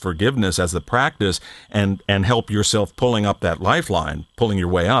embrace forgiveness as the practice and help yourself pulling up that lifeline, pulling your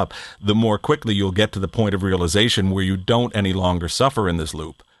way up, the more quickly you'll get to the point of realization where you don't any longer suffer in this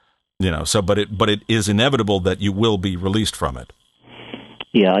loop. But it is inevitable that you will be released from it.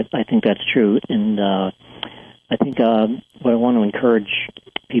 Yeah, I think that's true. And I think what I want to encourage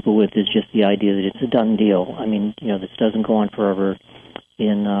people with is just the idea that it's a done deal. I mean, this doesn't go on forever,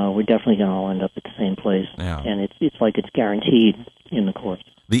 and we're definitely going to all end up at the same place. Yeah. And it's like it's guaranteed in the Course.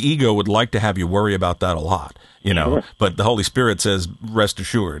 The ego would like to have you worry about that a lot, Sure. But the Holy Spirit says, rest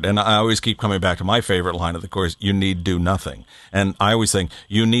assured. And I always keep coming back to my favorite line of the Course, you need do nothing. And I always think,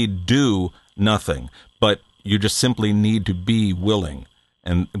 you need do nothing, but you just simply need to be willing.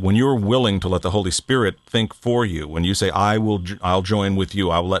 And when you're willing to let the Holy Spirit think for you, when you say, I'll join with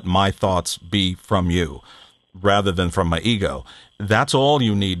you, I will let my thoughts be from you, rather than from my ego, that's all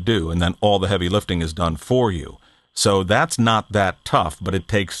you need do, and then all the heavy lifting is done for you. So that's not that tough, but it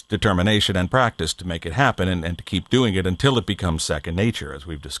takes determination and practice to make it happen and to keep doing it until it becomes second nature, as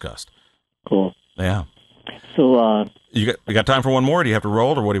we've discussed. Cool. Yeah. So you got time for one more, or do you have to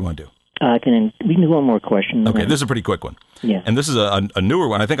roll, or what do you want to do? we can do one more question. Okay, this is a pretty quick one. Yeah. And this is a newer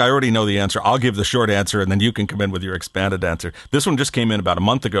one. I think I already know the answer. I'll give the short answer, and then you can come in with your expanded answer. This one just came in about a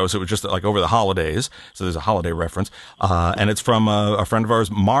month ago, so it was just like over the holidays. So there's a holiday reference. And it's from a friend of ours,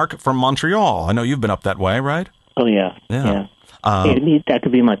 Mark from Montreal. I know you've been up that way, right? Oh, yeah. Yeah. That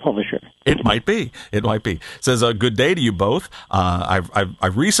could be my publisher. It might be. It might be. It says, good day to you both. I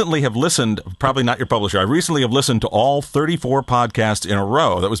recently have listened, probably not your publisher, I recently have listened to all 34 podcasts in a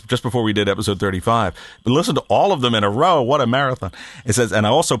row. That was just before we did episode 35. But listened to all of them in a row. What a marathon. It says, and I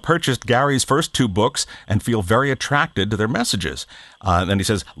also purchased Gary's first 2 books and feel very attracted to their messages. Then he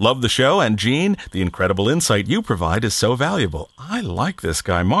says, love the show, and Gene, the incredible insight you provide is so valuable. I like this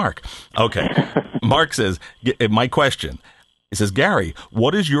guy, Mark. Okay. Mark says, my question. He says, Gary,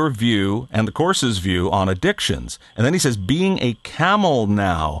 what is your view and the course's view on addictions? And then he says, being a camel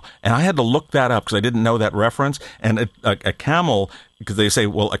now. And I had to look that up because I didn't know that reference. And a camel, because they say,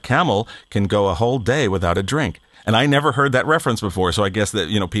 well, a camel can go a whole day without a drink. And I never heard that reference before. So I guess that,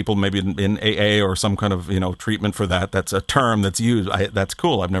 people maybe in AA or some kind of, treatment for that. That's a term that's used. That's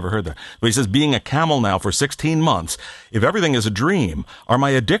cool. I've never heard that. But he says, being a camel now for 16 months, if everything is a dream, are my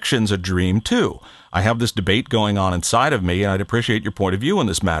addictions a dream too? I have this debate going on inside of me, and I'd appreciate your point of view in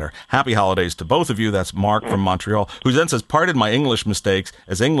this matter. Happy holidays to both of you. That's Mark from Montreal, who then says, pardon my English mistakes,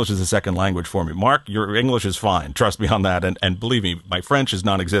 as English is a second language for me. Mark, your English is fine. Trust me on that. And believe me, my French is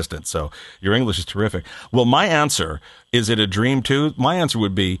non-existent, so your English is terrific. Well, my answer, is it a dream too? My answer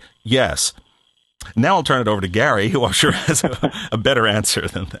would be yes. Now I'll turn it over to Gary, who I'm sure has a better answer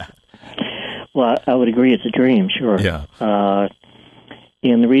than that. Well, I would agree it's a dream, sure. Yeah.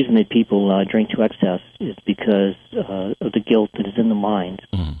 And the reason that people drink to excess is because of the guilt that is in the mind,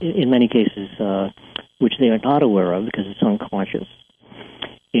 in many cases, which they are not aware of because it's unconscious.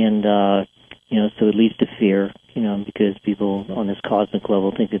 And, so it leads to fear, because people on this cosmic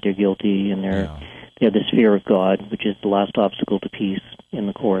level think that they're guilty and they have this fear of God, which is the last obstacle to peace in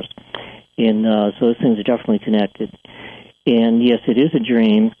the Course. And so those things are definitely connected. And, yes, it is a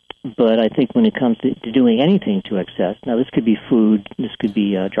dream. But I think when it comes to doing anything to excess, now this could be food, this could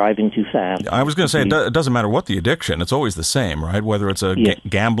be driving too fast. I was going to say, it doesn't matter what the addiction, it's always the same, right? Whether it's a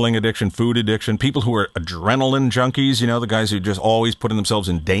gambling addiction, food addiction, people who are adrenaline junkies, the guys who just always putting themselves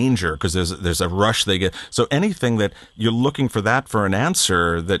in danger because there's a rush they get. So anything that you're looking for that for an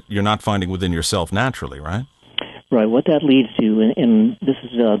answer that you're not finding within yourself naturally, right? Right. What that leads to, and this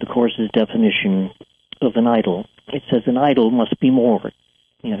is the Course's definition of an idol. It says an idol must be more.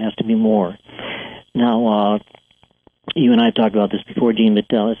 It has to be more. Now, you and I have talked about this before, Dean, but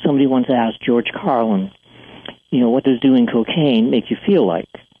somebody once asked George Carlin, what does doing cocaine make you feel like?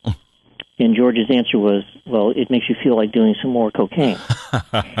 And George's answer was, well, it makes you feel like doing some more cocaine.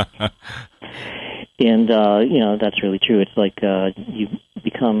 And, that's really true. It's like you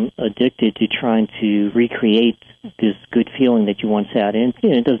become addicted to trying to recreate this good feeling that you once had. And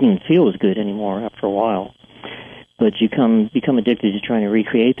it doesn't even feel as good anymore after a while. But you become addicted to trying to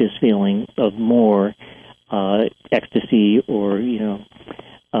recreate this feeling of more ecstasy or,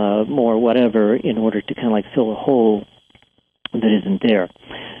 more whatever in order to kind of like fill a hole that isn't there.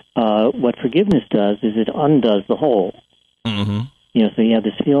 What forgiveness does is it undoes the hole. Mm-hmm. So you have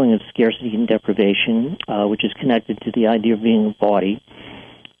this feeling of scarcity and deprivation, which is connected to the idea of being a body.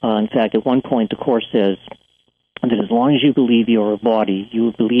 In fact, at one point, the Course says that as long as you believe you are a body, you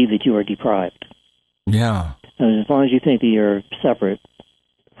will believe that you are deprived. Yeah. As long as you think that you're separate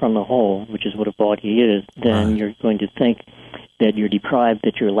from the whole, which is what a body is, then you're going to think that you're deprived,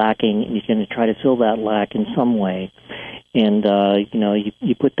 that you're lacking, and you're going to try to fill that lack in some way. And,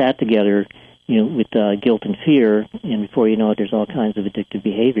 you put that together, with guilt and fear, and before you know it, there's all kinds of addictive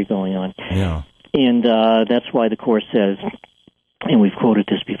behavior going on. Yeah. And that's why the Course says, and we've quoted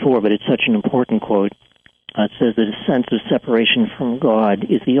this before, but it's such an important quote, it says that a sense of separation from God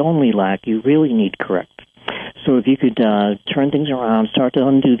is the only lack you really need correct. So if you could turn things around, start to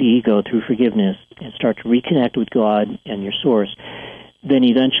undo the ego through forgiveness, and start to reconnect with God and your source, then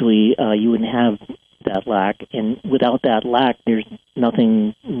eventually you wouldn't have that lack. And without that lack, there's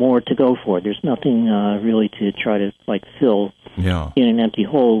nothing more to go for. There's nothing really to try to fill in an empty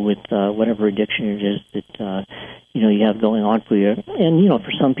hole with whatever addiction it is that you have going on for you. And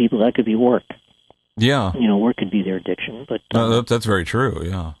for some people that could be work. Yeah. Work could be their addiction. But that's very true.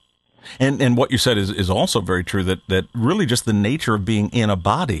 Yeah. And what you said is also very true, that really just the nature of being in a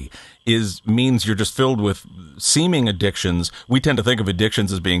body means you're just filled with seeming addictions. We tend to think of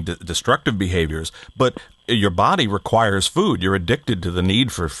addictions as being destructive behaviors, but your body requires food. You're addicted to the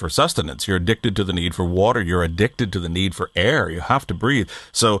need for sustenance. You're addicted to the need for water. You're addicted to the need for air. You have to breathe.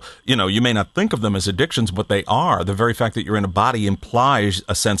 So, you may not think of them as addictions, but they are. The very fact that you're in a body implies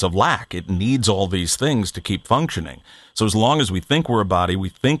a sense of lack. It needs all these things to keep functioning. So as long as we think we're a body, we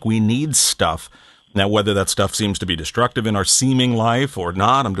think we need stuff. Now, whether that stuff seems to be destructive in our seeming life or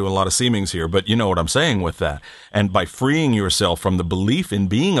not, I'm doing a lot of seemings here, but you know what I'm saying with that. And by freeing yourself from the belief in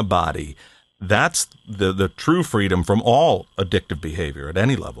being a body, that's the true freedom from all addictive behavior at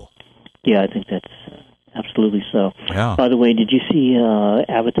any level. Yeah, I think that's absolutely so. Yeah. By the way, did you see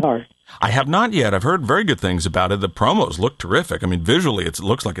Avatar? I have not yet. I've heard very good things about it. The promos look terrific. I mean, visually, it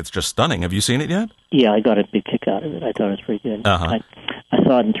looks like it's just stunning. Have you seen it yet? Yeah, I got a big kick out of it. I thought it was pretty good. Uh-huh. I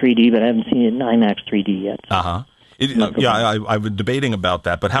saw it in 3D, but I haven't seen it in IMAX 3D yet. Uh-huh. I was debating about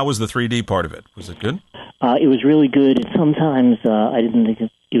that, but how was the 3D part of it? Was it good? It was really good, and sometimes I didn't think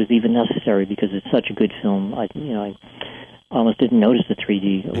it was even necessary because it's such a good film. I almost didn't notice the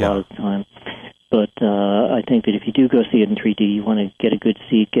 3D a lot of the time. But I think that if you do go see it in 3D, you want to get a good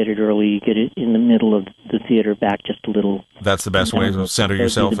seat, get it early, get it in the middle of the theater, back just a little. That's the best way to center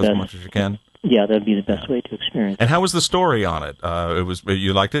yourself as much as you can. Yeah, that'd be the best way to experience. And how was the story on it?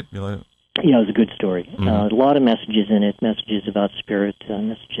 You liked it? Yeah, it was a good story. Mm-hmm. A lot of messages in it. Messages about spirit.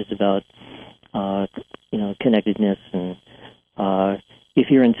 Messages about connectedness, and if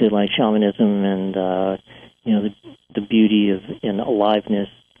you're into like shamanism and the beauty of and aliveness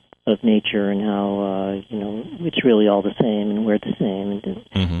of nature and how it's really all the same and we're the same,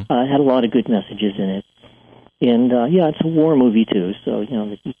 and had a lot of good messages in it. And it's a war movie too, so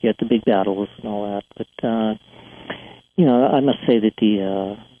you get the big battles and all that. But I must say that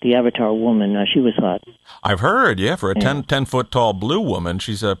the Avatar woman, she was hot. I've heard, for a 10-foot tall blue woman,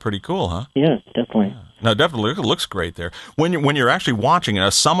 she's pretty cool, huh? Yeah, definitely. Yeah. No, definitely, it looks great there. When you're actually watching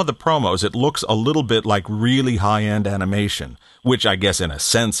it, some of the promos, it looks a little bit like really high-end animation, which I guess in a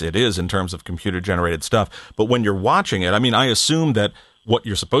sense it is in terms of computer-generated stuff. But when you're watching it, I mean, I assume that what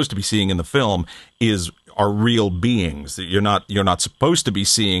you're supposed to be seeing in the film are real beings. You're not supposed to be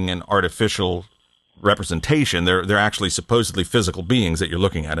seeing an artificial representation. They're actually supposedly physical beings that you're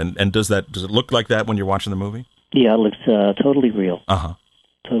looking at. And does it look like that when you're watching the movie? Yeah, it looks totally real. Uh-huh.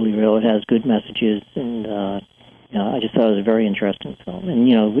 Totally real. It has good messages, and I just thought it was a very interesting film. And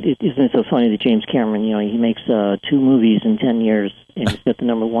isn't it so funny that James Cameron, he makes 2 movies in 10 years, and he's got the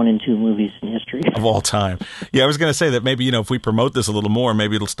number 1 and 2 movies in history of all time. Yeah, I was going to say that maybe if we promote this a little more,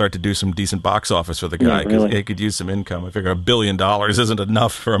 maybe it'll start to do some decent box office for the guy, because he could use some income. I figure $1 billion isn't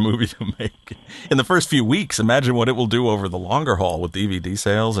enough for a movie to make in the first few weeks. Imagine what it will do over the longer haul with DVD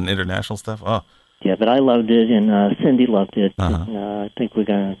sales and international stuff. Oh. Yeah, but I loved it, and Cindy loved it. Uh-huh. And, I think we're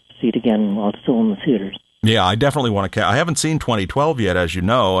going to see it again while it's still in the theaters. Yeah, I definitely want to. I haven't seen 2012 yet, as you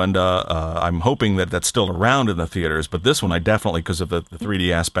know, and I'm hoping that that's still around in the theaters. But this one, I definitely, because of the 3D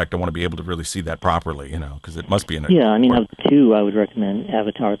aspect, I want to be able to really see that properly, because it must be in a... Yeah, I mean, of the 2, I would recommend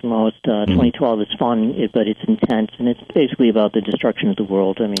Avatar the most. 2012 is fun, but it's intense, and it's basically about the destruction of the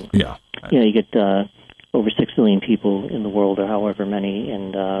world. I mean, you get over 6 billion people in the world, or however many,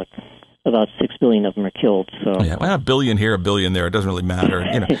 and... about 6 billion of them are killed. So a billion here, a billion there. It doesn't really matter.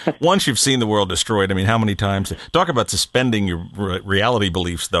 Once you've seen the world destroyed, I mean, how many times? Talk about suspending your reality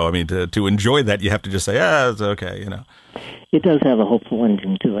beliefs, though. I mean, to enjoy that, you have to just say, it's okay. It does have a hopeful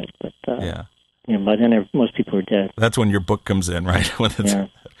ending to it, but by then most people are dead. That's when your book comes in, right?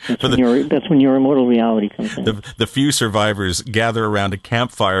 That's when your immortal reality comes in. The few survivors gather around a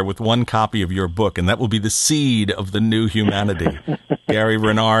campfire with 1 copy of your book, and that will be the seed of the new humanity. Gary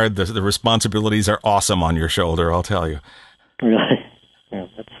Renard, the responsibilities are awesome on your shoulder, I'll tell you. Really? Yeah,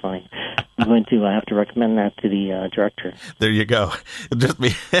 that's funny. I'm going to have to recommend that to the director. There you go. Just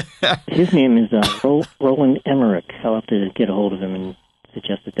me. His name is Roland Emmerich. I'll have to get a hold of him and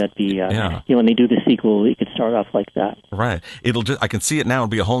suggest that be, when they do the sequel, it could start off like that. Right. I can see it now. It'll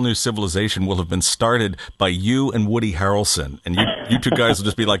be a whole new civilization will have been started by you and Woody Harrelson. And you two guys will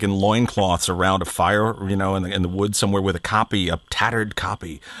just be like in loincloths around a fire, in the woods somewhere with a tattered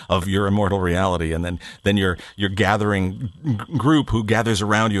copy of your immortal reality. And then your gathering group who gathers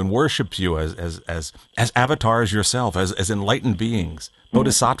around you and worships you as avatars yourself, as enlightened beings,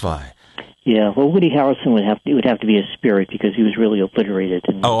 bodhisattva. Yeah, well, Woody Harrelson would have to be a spirit because he was really obliterated.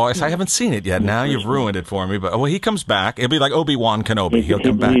 I haven't seen it yet. Now you've ruined it for me. But he comes back. It'll be like Obi-Wan Kenobi. He'll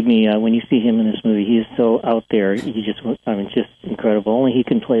come back. Believe me, when you see him in this movie, he is so out there. Just incredible. Only he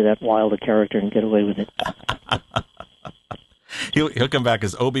can play that wilder character and get away with it. He'll come back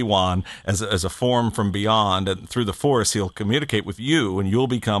as Obi-Wan, as a form from beyond, and through the Force, he'll communicate with you, and you'll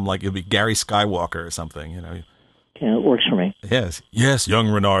be Gary Skywalker or something. Yeah, it works for me. Yes, young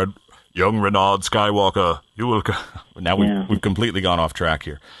Renard Skywalker, you will. Now we've completely gone off track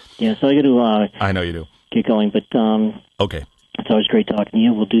here. Yeah, so I got to. I know you do. Get going, but okay. It's always great talking to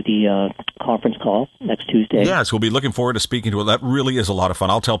you. We'll do the conference call next Tuesday. Yes, we'll be looking forward to speaking to it. That really is a lot of fun.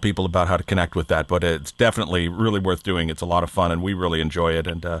 I'll tell people about how to connect with that, but it's definitely really worth doing. It's a lot of fun, and we really enjoy it.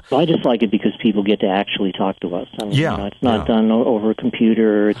 And I just like it because people get to actually talk to us. I mean, Yeah, it's not done over a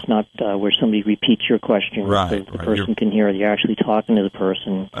computer. It's not where somebody repeats your question. Right, so the person can hear it. You're actually talking to the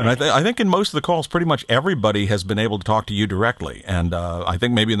person. And I think in most of the calls, pretty much everybody has been able to talk to you directly. And I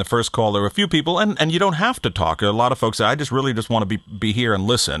think maybe in the first call there were a few people, and you don't have to talk. A lot of folks say, I just really just want to be here and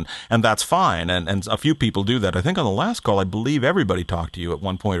listen, and that's fine. And a few people do that. I think on the last call, I believe everybody talked to you at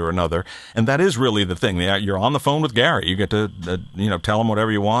one point or another, and that is really the thing. You're on the phone with Gary. You get to tell him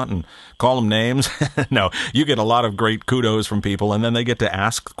whatever you want and call him names. No, you get a lot of great kudos from people, and then they get to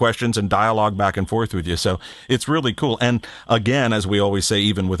ask questions and dialogue back and forth with you. So it's really cool. And again, as we always say,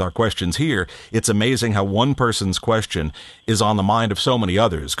 even with our questions here, it's amazing how one person's question is on the mind of so many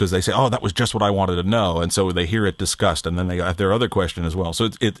others, because they say, oh, that was just what I wanted to know. And so they hear it discussed, and then they have their other question as well. So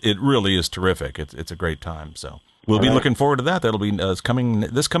it really is terrific. It's a great time. So we'll be looking forward to that. That'll be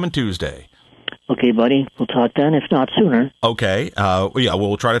coming Tuesday. Okay, buddy. We'll talk then, if not sooner. Okay.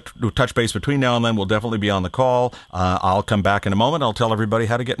 We'll try to touch base between now and then. We'll definitely be on the call. I'll come back in a moment. I'll tell everybody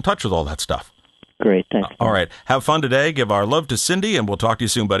how to get in touch with all that stuff. Great. Thanks. All right. Have fun today. Give our love to Cindy, and we'll talk to you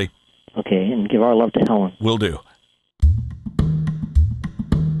soon, buddy. Okay, and give our love to Helen. Will do.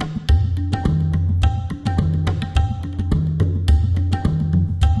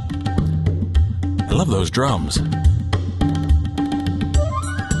 I love those drums.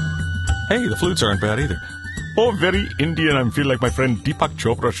 Hey, the flutes aren't bad either. Oh, very Indian. I feel like my friend Deepak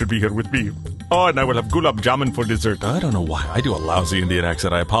Chopra should be here with me. Oh, and I will have gulab jamun for dessert. I don't know why. I do a lousy Indian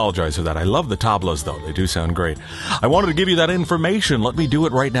accent. I apologize for that. I love the tablas, though. They do sound great. I wanted to give you that information. Let me do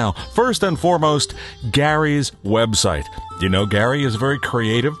it right now. First and foremost, Gary's website. You know, Gary is a very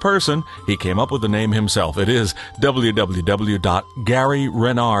creative person. He came up with the name himself. It is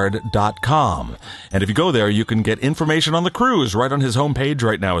www.GaryRenard.com. And if you go there, you can get information on the cruise. Right on his homepage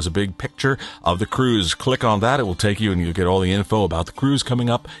right now is a big picture of the cruise. Click on that. It will take you, and you'll get all the info about the cruise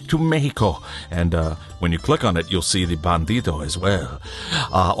coming up to Mexico. And when you click on it, you'll see the Bandito as well.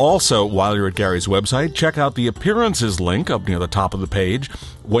 Also, while you're at Gary's website, check out the appearances link up near the top of the page.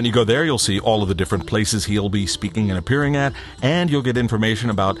 When you go there, you'll see all of the different places he'll be speaking and appearing at, and you'll get information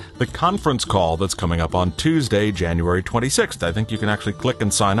about the conference call that's coming up on Tuesday, January 26th. I think you can actually click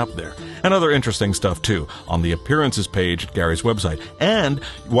and sign up there. And other interesting stuff, too, on the appearances page at Gary's website. And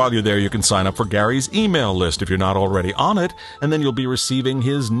while you're there, you can sign up for Gary's email list if you're not already on it, and then you'll be receiving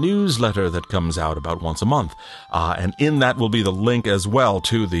his newsletter that comes out about once a month. And in that will be the link as well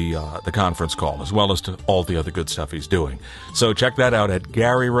to the conference call, as well as to all the other good stuff he's doing. So check that out at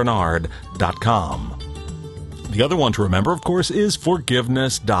GaryRenard.com. The other one to remember, of course, is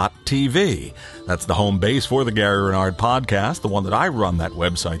Forgiveness.tv. That's the home base for the Gary Renard podcast, the one that I run that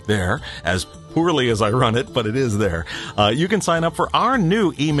website there, as poorly as I run it, but it is there. You can sign up for our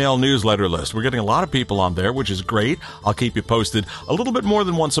new email newsletter list. We're getting a lot of people on there, which is great. I'll keep you posted a little bit more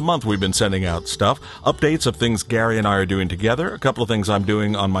than once a month. We've been sending out stuff, updates of things Gary and I are doing together, a couple of things I'm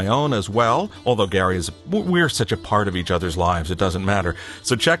doing on my own as well, although we're such a part of each other's lives, it doesn't matter.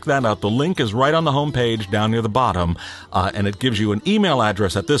 So check that out. The link is right on the homepage down near the bottom, and it gives you an email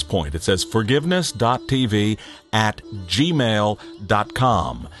address at this point. It says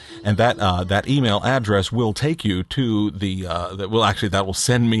forgiveness.tv@gmail.com. And that email address will take you to that will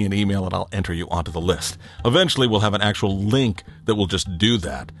send me an email, and I'll enter you onto the list. Eventually, we'll have an actual link that will just do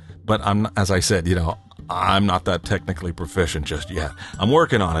that. But as I said, I'm not that technically proficient just yet. I'm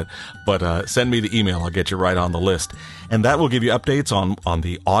working on it, but send me the email. I'll get you right on the list. And that will give you updates on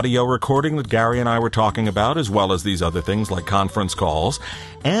the audio recording that Gary and I were talking about, as well as these other things like conference calls.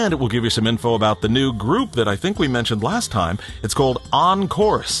 And it will give you some info about the new group that I think we mentioned last time. It's called On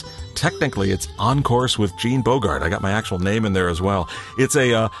Course. Technically, it's On Course with Gene Bogart. I got my actual name in there as well. It's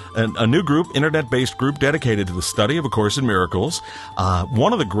a new group, internet-based group dedicated to the study of A Course in Miracles.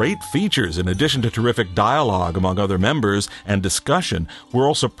 One of the great features, in addition to terrific dialogue among other members and discussion, we're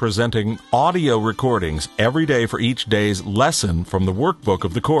also presenting audio recordings every day for each day's lesson from the workbook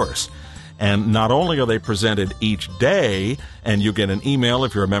of the course. And not only are they presented each day, and you get an email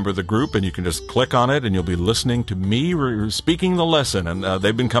if you're a member of the group, and you can just click on it, and you'll be listening to me speaking the lesson. And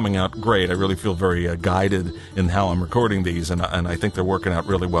they've been coming out great. I really feel very guided in how I'm recording these, and I think they're working out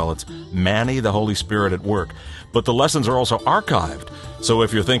really well. It's Manny, the Holy Spirit at work. But the lessons are also archived. So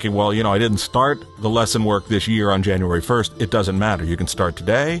if you're thinking, well, I didn't start the lesson work this year on January 1st, it doesn't matter. You can start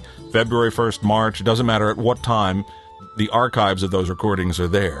today, February 1st, March. It doesn't matter at what time. The archives of those recordings are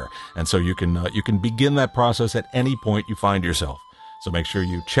there, and so you can begin that process at any point you find yourself. So make sure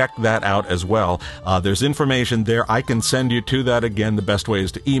you check that out as well. There's information there. I can send you to that. Again, the best way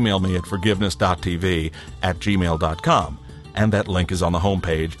is to email me at forgiveness.tv@gmail.com. and that link is on the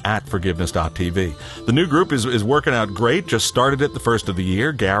homepage at forgiveness.tv. The new group is working out great. Just started it the first of the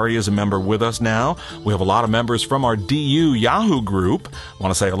year. Gary is a member with us now. We have a lot of members from our DU Yahoo group. I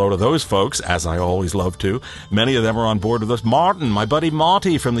want to say hello to those folks, as I always love to. Many of them are on board with us. Martin, my buddy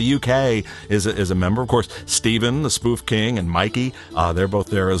Monty from the UK, is a member. Of course, Stephen, the Spoof King, and Mikey, they're both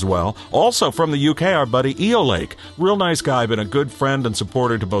there as well. Also from the UK, our buddy Eo Lake. Real nice guy, been a good friend and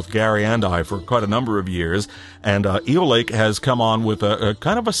supporter to both Gary and I for quite a number of years. And Eo Lake has come on with a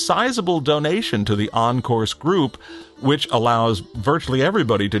kind of a sizable donation to the On-Course group, which allows virtually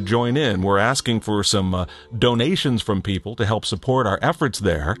everybody to join in. We're asking for some donations from people to help support our efforts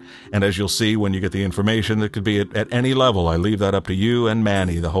there. And as you'll see when you get the information, it could be at any level. I leave that up to you and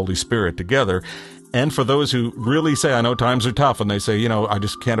Manny, the Holy Spirit, together. And for those who really say, I know times are tough, and they say, I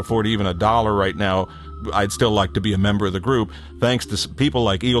just can't afford even $1 right now, I'd still like to be a member of the group. Thanks to people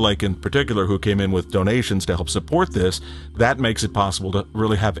like Eo Lake in particular who came in with donations to help support this, that makes it possible to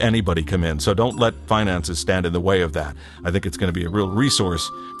really have anybody come in. So don't let finances stand in the way of that. I think it's going to be a real resource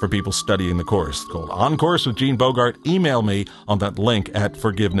for people studying the course. It's called On Course with Gene Bogart. Email me on that link at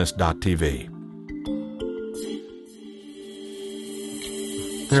forgiveness.tv.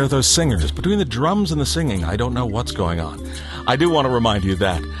 There are those singers. Between the drums and the singing, I don't know what's going on. I do want to remind you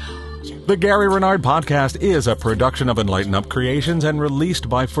that the Gary Renard Podcast is a production of Enlighten Up Creations and released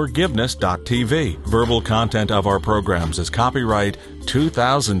by Forgiveness.tv. Verbal content of our programs is copyright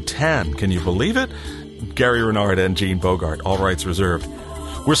 2010. Can you believe it? Gary Renard and Gene Bogart, all rights reserved.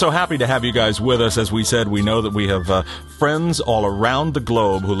 We're so happy to have you guys with us. As we said, we know that we have friends all around the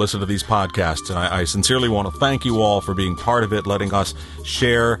globe who listen to these podcasts, and I sincerely want to thank you all for being part of it, letting us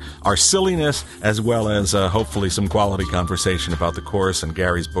share our silliness as well as hopefully some quality conversation about the Course and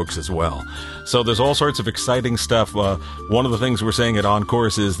Gary's books as well. So there's all sorts of exciting stuff. One of the things we're saying at On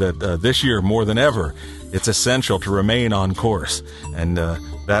Course is that this year, more than ever, it's essential to remain on course, and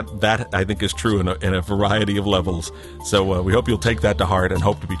that I think is true in a variety of levels. So we hope you'll take that to heart and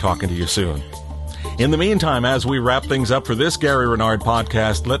hope to be talking to you soon. In the meantime, as we wrap things up for this Gary Renard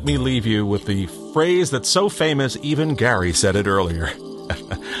podcast, let me leave you with the phrase that's so famous even Gary said it earlier.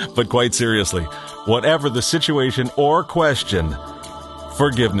 But quite seriously, whatever the situation or question,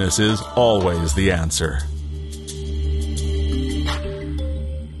 forgiveness is always the answer.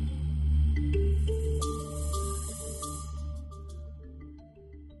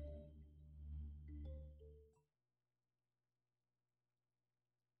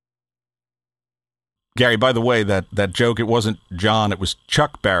 Gary, by the way, that joke, it wasn't John, it was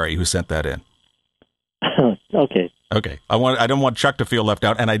Chuck Barry who sent that in. Okay. Okay. I don't want Chuck to feel left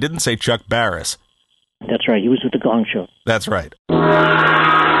out, and I didn't say Chuck Barris. That's right. He was with the Gong Show. That's right.